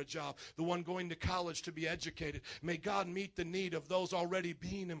looking for a job, the one going to college to be educated. May God meet the need of those already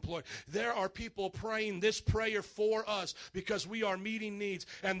being employed. There are people praying this prayer for us because we are meeting needs.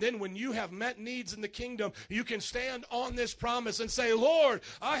 And then when you have met needs in the kingdom, you can stand on this promise and say, Lord,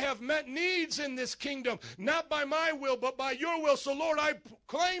 I have met needs in this kingdom, not by my will, but by your will. So, Lord, I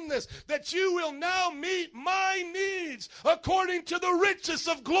claim this, that you will now meet my needs according to the riches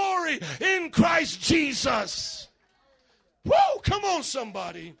of glory in Christ Jesus. Woo! Come on,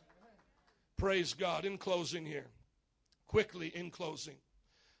 somebody. Praise God. In closing here, quickly in closing,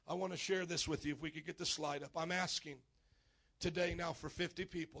 I want to share this with you. If we could get the slide up. I'm asking today now for 50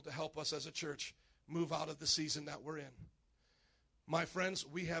 people to help us as a church move out of the season that we're in. My friends,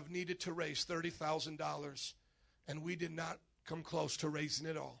 we have needed to raise $30,000, and we did not come close to raising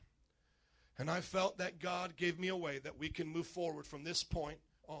it all. And I felt that God gave me a way that we can move forward from this point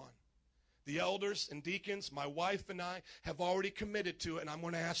on. The elders and deacons, my wife and I, have already committed to it, and I'm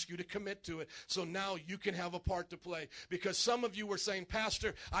going to ask you to commit to it. So now you can have a part to play. Because some of you were saying,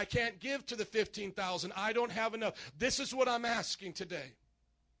 Pastor, I can't give to the $15,000. I don't have enough. This is what I'm asking today,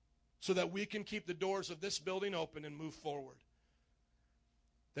 so that we can keep the doors of this building open and move forward.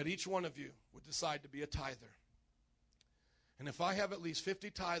 That each one of you would decide to be a tither. And if I have at least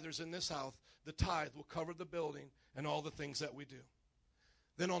 50 tithers in this house, the tithe will cover the building and all the things that we do.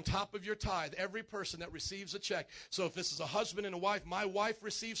 Then on top of your tithe, every person that receives a check, so if this is a husband and a wife, my wife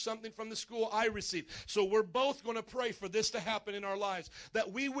receives something from the school, I receive. So we're both going to pray for this to happen in our lives,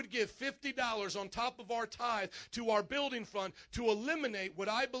 that we would give $50 on top of our tithe to our building fund to eliminate what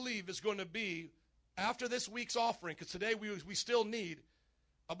I believe is going to be, after this week's offering, because today we still need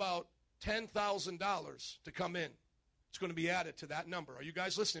about $10,000 to come in. It's going to be added to that number. Are you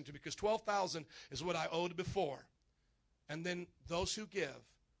guys listening to me? Because $12,000 is what I owed before. And then those who give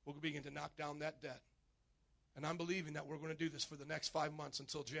will begin to knock down that debt. And I'm believing that we're going to do this for the next 5 months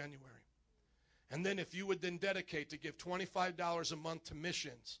until January. And then if you would then dedicate to give $25 a month to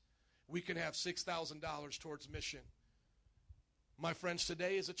missions, we can have $6,000 towards mission. My friends,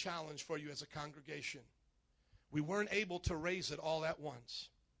 today is a challenge for you as a congregation. We weren't able to raise it all at once.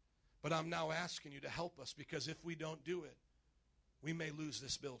 But I'm now asking you to help us, because if we don't do it, we may lose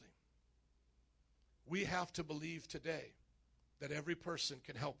this building. We have to believe today that every person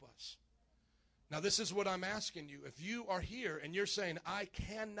can help us. Now, this is what I'm asking you. If you are here and you're saying, I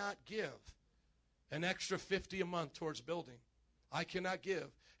cannot give an extra $50 a month towards building, I cannot give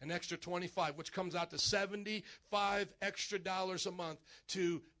an extra $25, which comes out to $75 extra dollars a month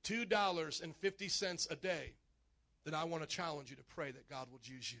to $2.50 a day, then I want to challenge you to pray that God will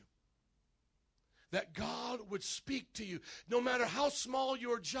use you. That God would speak to you, no matter how small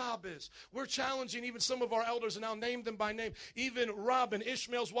your job is. We're challenging even some of our elders, and I'll name them by name. Even Robin,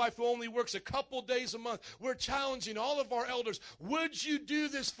 Ishmael's wife, who only works a couple days a month. We're challenging all of our elders. Would you do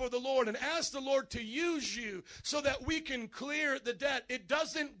this for the Lord and ask the Lord to use you so that we can clear the debt? It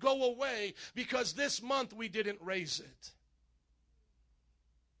doesn't go away because this month we didn't raise it.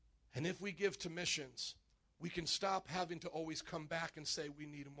 And if we give to missions, we can stop having to always come back and say we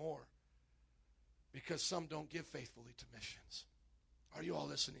need more. Because some don't give faithfully to missions. Are you all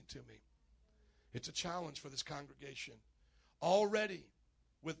listening to me? It's a challenge for this congregation. Already,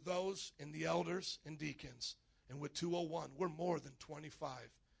 with those in the elders and deacons, and with 201, we're more than 25.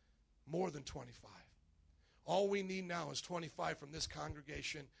 More than 25. All we need now is 25 from this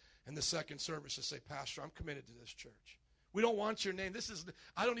congregation and the second service to say, Pastor, I'm committed to this church. We don't want your name.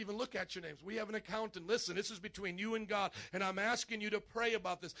 I don't even look at your names. We have an accountant. Listen, this is between you and God. And I'm asking you to pray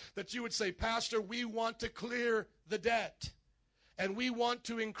about this. That you would say, Pastor, we want to clear the debt. And we want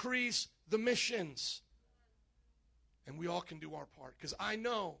to increase the missions. And we all can do our part. Because I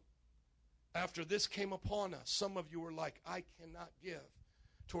know after this came upon us, some of you were like, I cannot give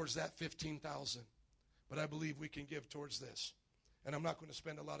towards that $15,000. But I believe we can give towards this. And I'm not going to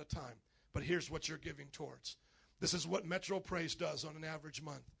spend a lot of time. But here's what you're giving towards. This is what Metro Praise does on an average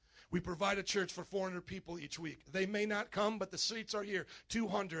month. We provide a church for 400 people each week. They may not come, but the seats are here.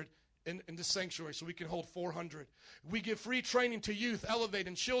 200 in the sanctuary, so we can hold 400. We give free training to youth, Elevate,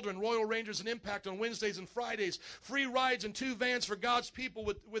 and children, Royal Rangers, and Impact on Wednesdays and Fridays. Free rides and 2 vans for God's people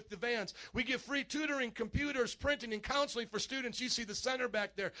with the vans. We give free tutoring, computers, printing, and counseling for students. You see the center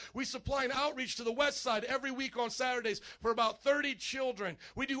back there. We supply an outreach to the west side every week on Saturdays for about 30 children.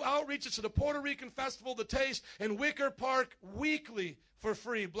 We do outreaches to the Puerto Rican Festival, The Taste, and Wicker Park weekly for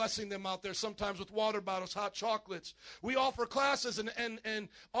free, blessing them out there sometimes with water bottles, hot chocolates. We offer classes and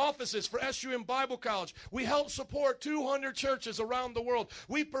offices for SUM Bible College. We help support 200 churches around the world.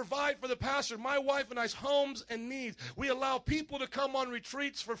 We provide for the pastor, my wife and I's homes and needs. We allow people to come on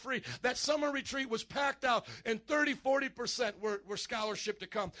retreats for free. That summer retreat was packed out, and 30-40% were scholarship to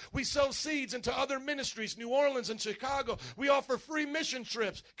come. We sow seeds into other ministries, New Orleans and Chicago. We offer free mission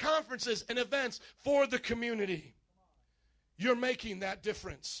trips, conferences, and events for the community. You're making that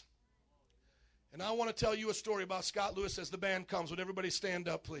difference. And I want to tell you a story about Scott Lewis as the band comes. Would everybody stand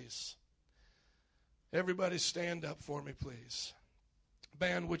up, please? Everybody stand up for me, please.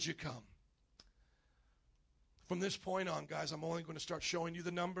 Band, would you come? From this point on, guys, I'm only going to start showing you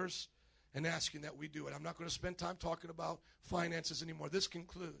the numbers and asking that we do it. I'm not going to spend time talking about finances anymore. This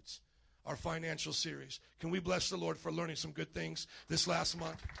concludes our financial series. Can we bless the Lord for learning some good things this last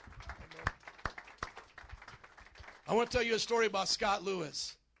month? I want to tell you a story about Scott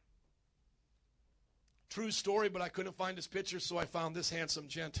Lewis. True story, but I couldn't find his picture, so I found this handsome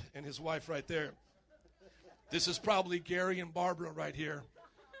gent and his wife right there. This is probably Gary and Barbara right here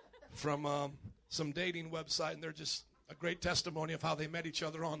from some dating website, and they're just a great testimony of how they met each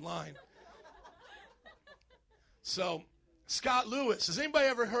other online. So, Scott Lewis. Has anybody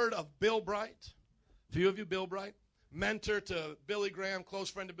ever heard of Bill Bright? A few of you, Bill Bright. Mentor to Billy Graham, close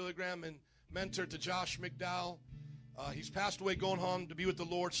friend to Billy Graham, and mentor to Josh McDowell. He's passed away, going home to be with the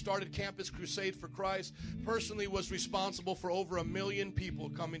Lord. Started Campus Crusade for Christ. Personally was responsible for over 1 million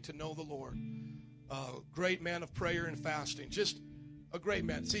people coming to know the Lord. Great man of prayer and fasting. Just a great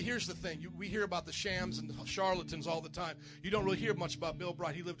man. See, here's the thing. We hear about the shams and the charlatans all the time. You don't really hear much about Bill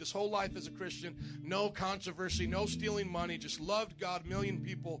Bright. He lived his whole life as a Christian. No controversy, no stealing money. Just loved God. 1 million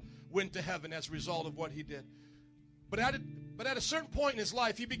people went to heaven as a result of what he did. But at a certain point in his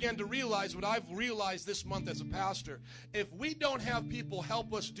life, he began to realize what I've realized this month as a pastor. If we don't have people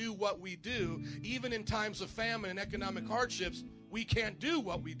help us do what we do, even in times of famine and economic hardships, we can't do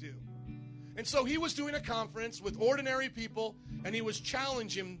what we do. And so he was doing a conference with ordinary people, and he was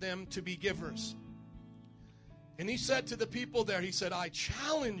challenging them to be givers. And he said to the people there, he said, I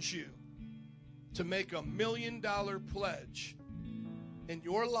challenge you to make $1 million pledge in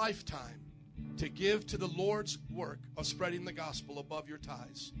your lifetime to give to the Lord's work of spreading the gospel above your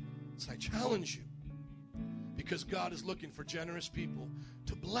tithes. So I challenge you, because God is looking for generous people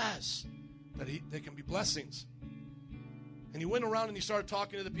to bless, that they can be blessings. And he went around and he started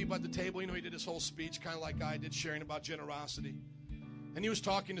talking to the people at the table. You know, he did his whole speech kind of like I did, sharing about generosity. And he was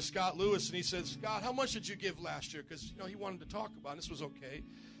talking to Scott Lewis, and he said, Scott, how much did you give last year? Because, you know, he wanted to talk about it. This was okay.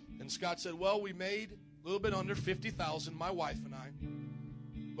 And Scott said, well, we made a little bit under $50,000, my wife and I.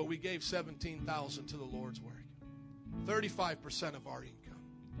 But we gave $17,000 to the Lord's work. 35% of our income.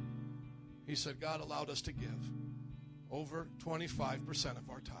 He said God allowed us to give over 25% of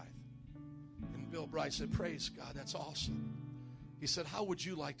our tithe. And Bill Bright said, praise God, that's awesome. He said, how would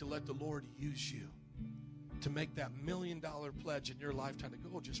you like to let the Lord use you to make that $1 million pledge in your lifetime to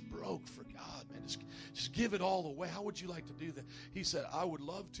go just broke for God, man? Just give it all away. How would you like to do that? He said, I would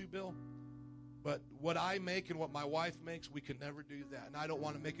love to, Bill. But what I make and what my wife makes, we could never do that. And I don't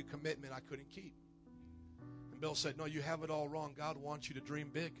want to make a commitment I couldn't keep. And Bill said, no, you have it all wrong. God wants you to dream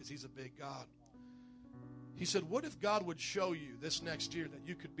big because he's a big God. He said, what if God would show you this next year that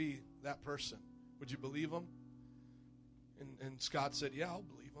you could be that person? Would you believe him? And Scott said, yeah, I'll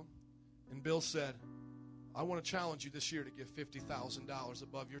believe him. And Bill said, I want to challenge you this year to give $50,000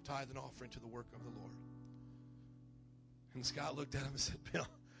 above your tithe and offering to the work of the Lord. And Scott looked at him and said, Bill,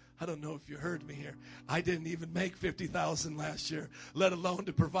 I don't know if you heard me here. I didn't even make $50,000 last year, let alone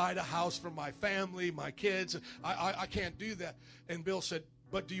to provide a house for my family, my kids. I can't do that. And Bill said,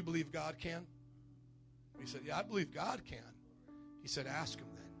 but do you believe God can? He said, yeah, I believe God can. He said, ask him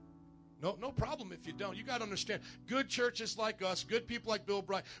then. No problem if you don't. You got to understand, good churches like us, good people like Bill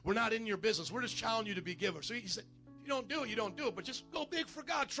Bright, we're not in your business. We're just challenging you to be givers. So he said, if you don't do it, you don't do it. But just go big for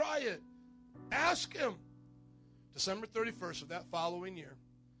God. Try it. Ask him. December 31st of that following year,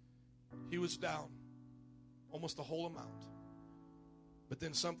 he was down almost the whole amount. But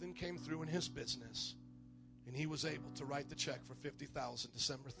then something came through in his business, and he was able to write the check for $50,000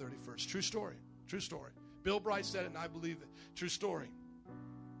 December 31st. True story. True story. Bill Bright said it, and I believe it. True story.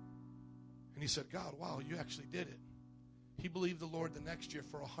 And he said, God, wow, you actually did it. He believed the Lord the next year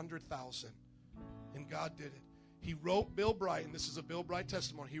for $100,000, and God did it. He wrote Bill Bright, and this is a Bill Bright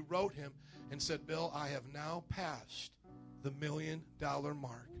testimony. He wrote him and said, Bill, I have now passed the $1 million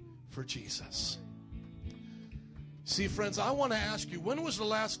mark for Jesus. See, friends, I want to ask you, when was the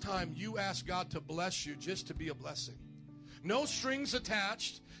last time you asked God to bless you just to be a blessing? No strings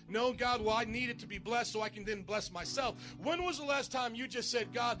attached. No, God, well, I need it to be blessed so I can then bless myself. When was the last time you just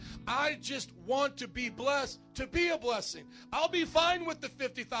said, God, I just want to be blessed to be a blessing? I'll be fine with the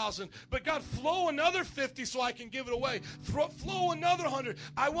 50,000, but God, flow another 50 so I can give it away. Flow another 100.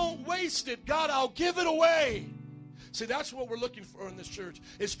 I won't waste it. God, I'll give it away. See, that's what we're looking for in this church.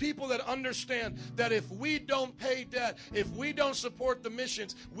 Is people that understand that if we don't pay debt, if we don't support the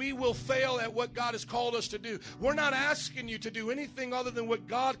missions, we will fail at what God has called us to do. We're not asking you to do anything other than what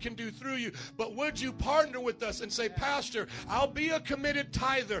God can do through you. But would you partner with us and say, Pastor, I'll be a committed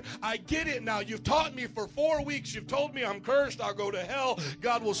tither. I get it now. You've taught me for 4 weeks. You've told me I'm cursed. I'll go to hell.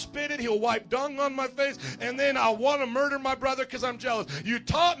 God will spit it. He'll wipe dung on my face. And then I'll want to murder my brother because I'm jealous. You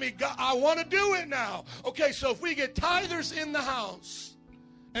taught me. God, I want to do it now. Okay, so if we get tithers in the house,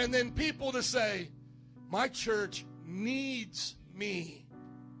 and then people to say, my church needs me.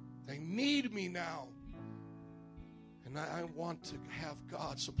 They need me now. And I want to have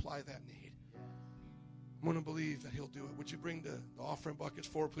God supply that need. I'm going to believe that he'll do it. Would you bring the offering buckets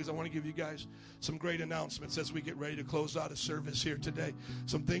forward, please? I want to give you guys some great announcements as we get ready to close out a service here today.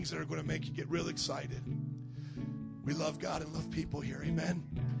 Some things that are going to make you get real excited. We love God and love people here. Amen.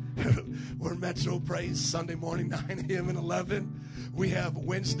 We're Metro Praise Sunday morning, 9 a.m. and 11. We have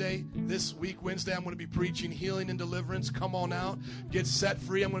Wednesday, this week, Wednesday, I'm going to be preaching healing and deliverance. Come on out, get set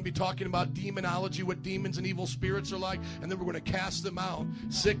free. I'm going to be talking about demonology, what demons and evil spirits are like, and then we're going to cast them out.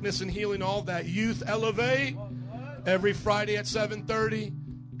 Sickness and healing, all that. Youth Elevate, every Friday at 7:30.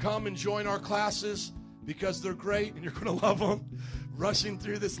 Come and join our classes because they're great and you're going to love them. Rushing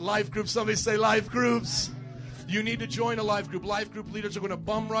through this life group. Somebody say life groups. You need to join a life group. Life group leaders are going to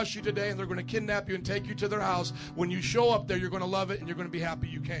bum rush you today, and they're going to kidnap you and take you to their house. When you show up there, you're going to love it, and you're going to be happy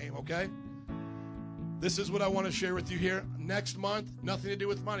you came, okay? This is what I want to share with you here. Next month, nothing to do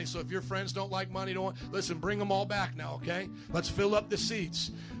with money. So if your friends don't like money, listen, bring them all back now, okay? Let's fill up the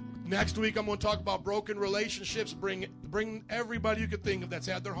seats. Next week, I'm going to talk about broken relationships. Bring everybody you could think of that's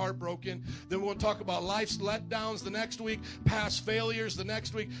had their heart broken. Then we're going to talk about life's letdowns the next week, past failures the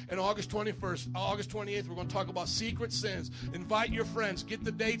next week, and August 28th, we're going to talk about secret sins. Invite your friends. Get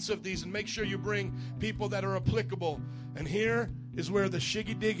the dates of these, and make sure you bring people that are applicable. And here is where the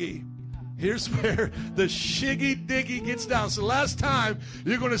shiggy-diggy, here's where the shiggy-diggy gets down. So last time,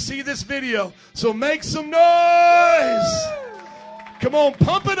 you're going to see this video. So make some noise. Come on,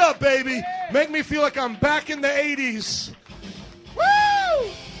 pump it up, baby. Make me feel like I'm back in the 80s.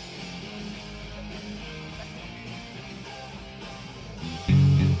 Woo!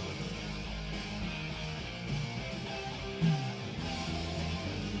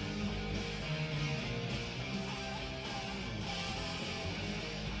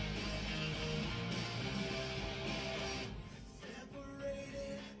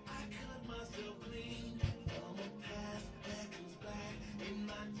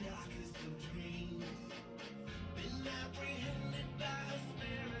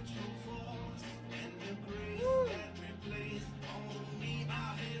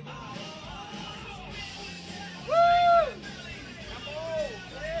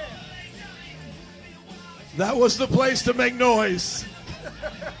 That was the place to make noise.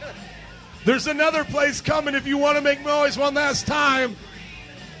 There's another place coming if you want to make noise one last time.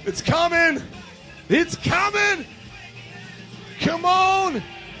 It's coming. It's coming. Come on.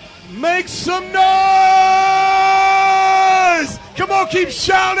 Make some noise. Come on, keep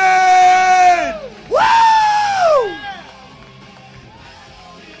shouting. Woo!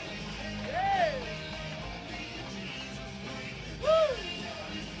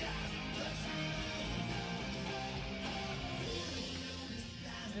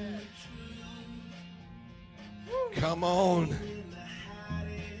 Come on.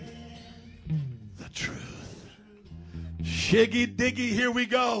 The truth. Shiggy diggy, here we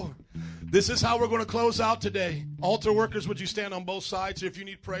go. This is how we're going to close out today. Altar workers, would you stand on both sides? If you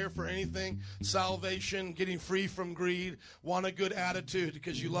need prayer for anything, salvation, getting free from greed, want a good attitude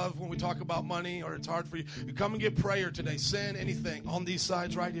because you love when we talk about money or it's hard for you, you come and get prayer today. Send anything on these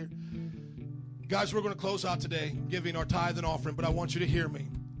sides right here. Guys, we're going to close out today giving our tithe and offering, but I want you to hear me.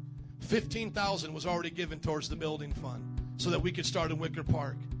 $15,000 was already given towards the building fund so that we could start in Wicker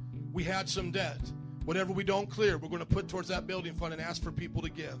Park. We had some debt. Whatever we don't clear, we're going to put towards that building fund and ask for people to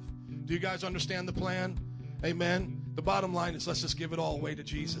give. Do you guys understand the plan? Amen. The bottom line is let's just give it all away to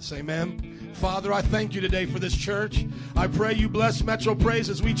Jesus. Amen. Father, I thank you today for this church. I pray you bless Metro Praise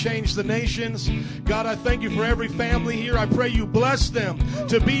as we change the nations. God, I thank you for every family here. I pray you bless them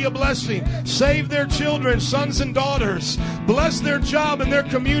to be a blessing. Save their children, sons and daughters. Bless their job and their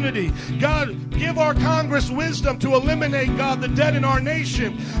community. God,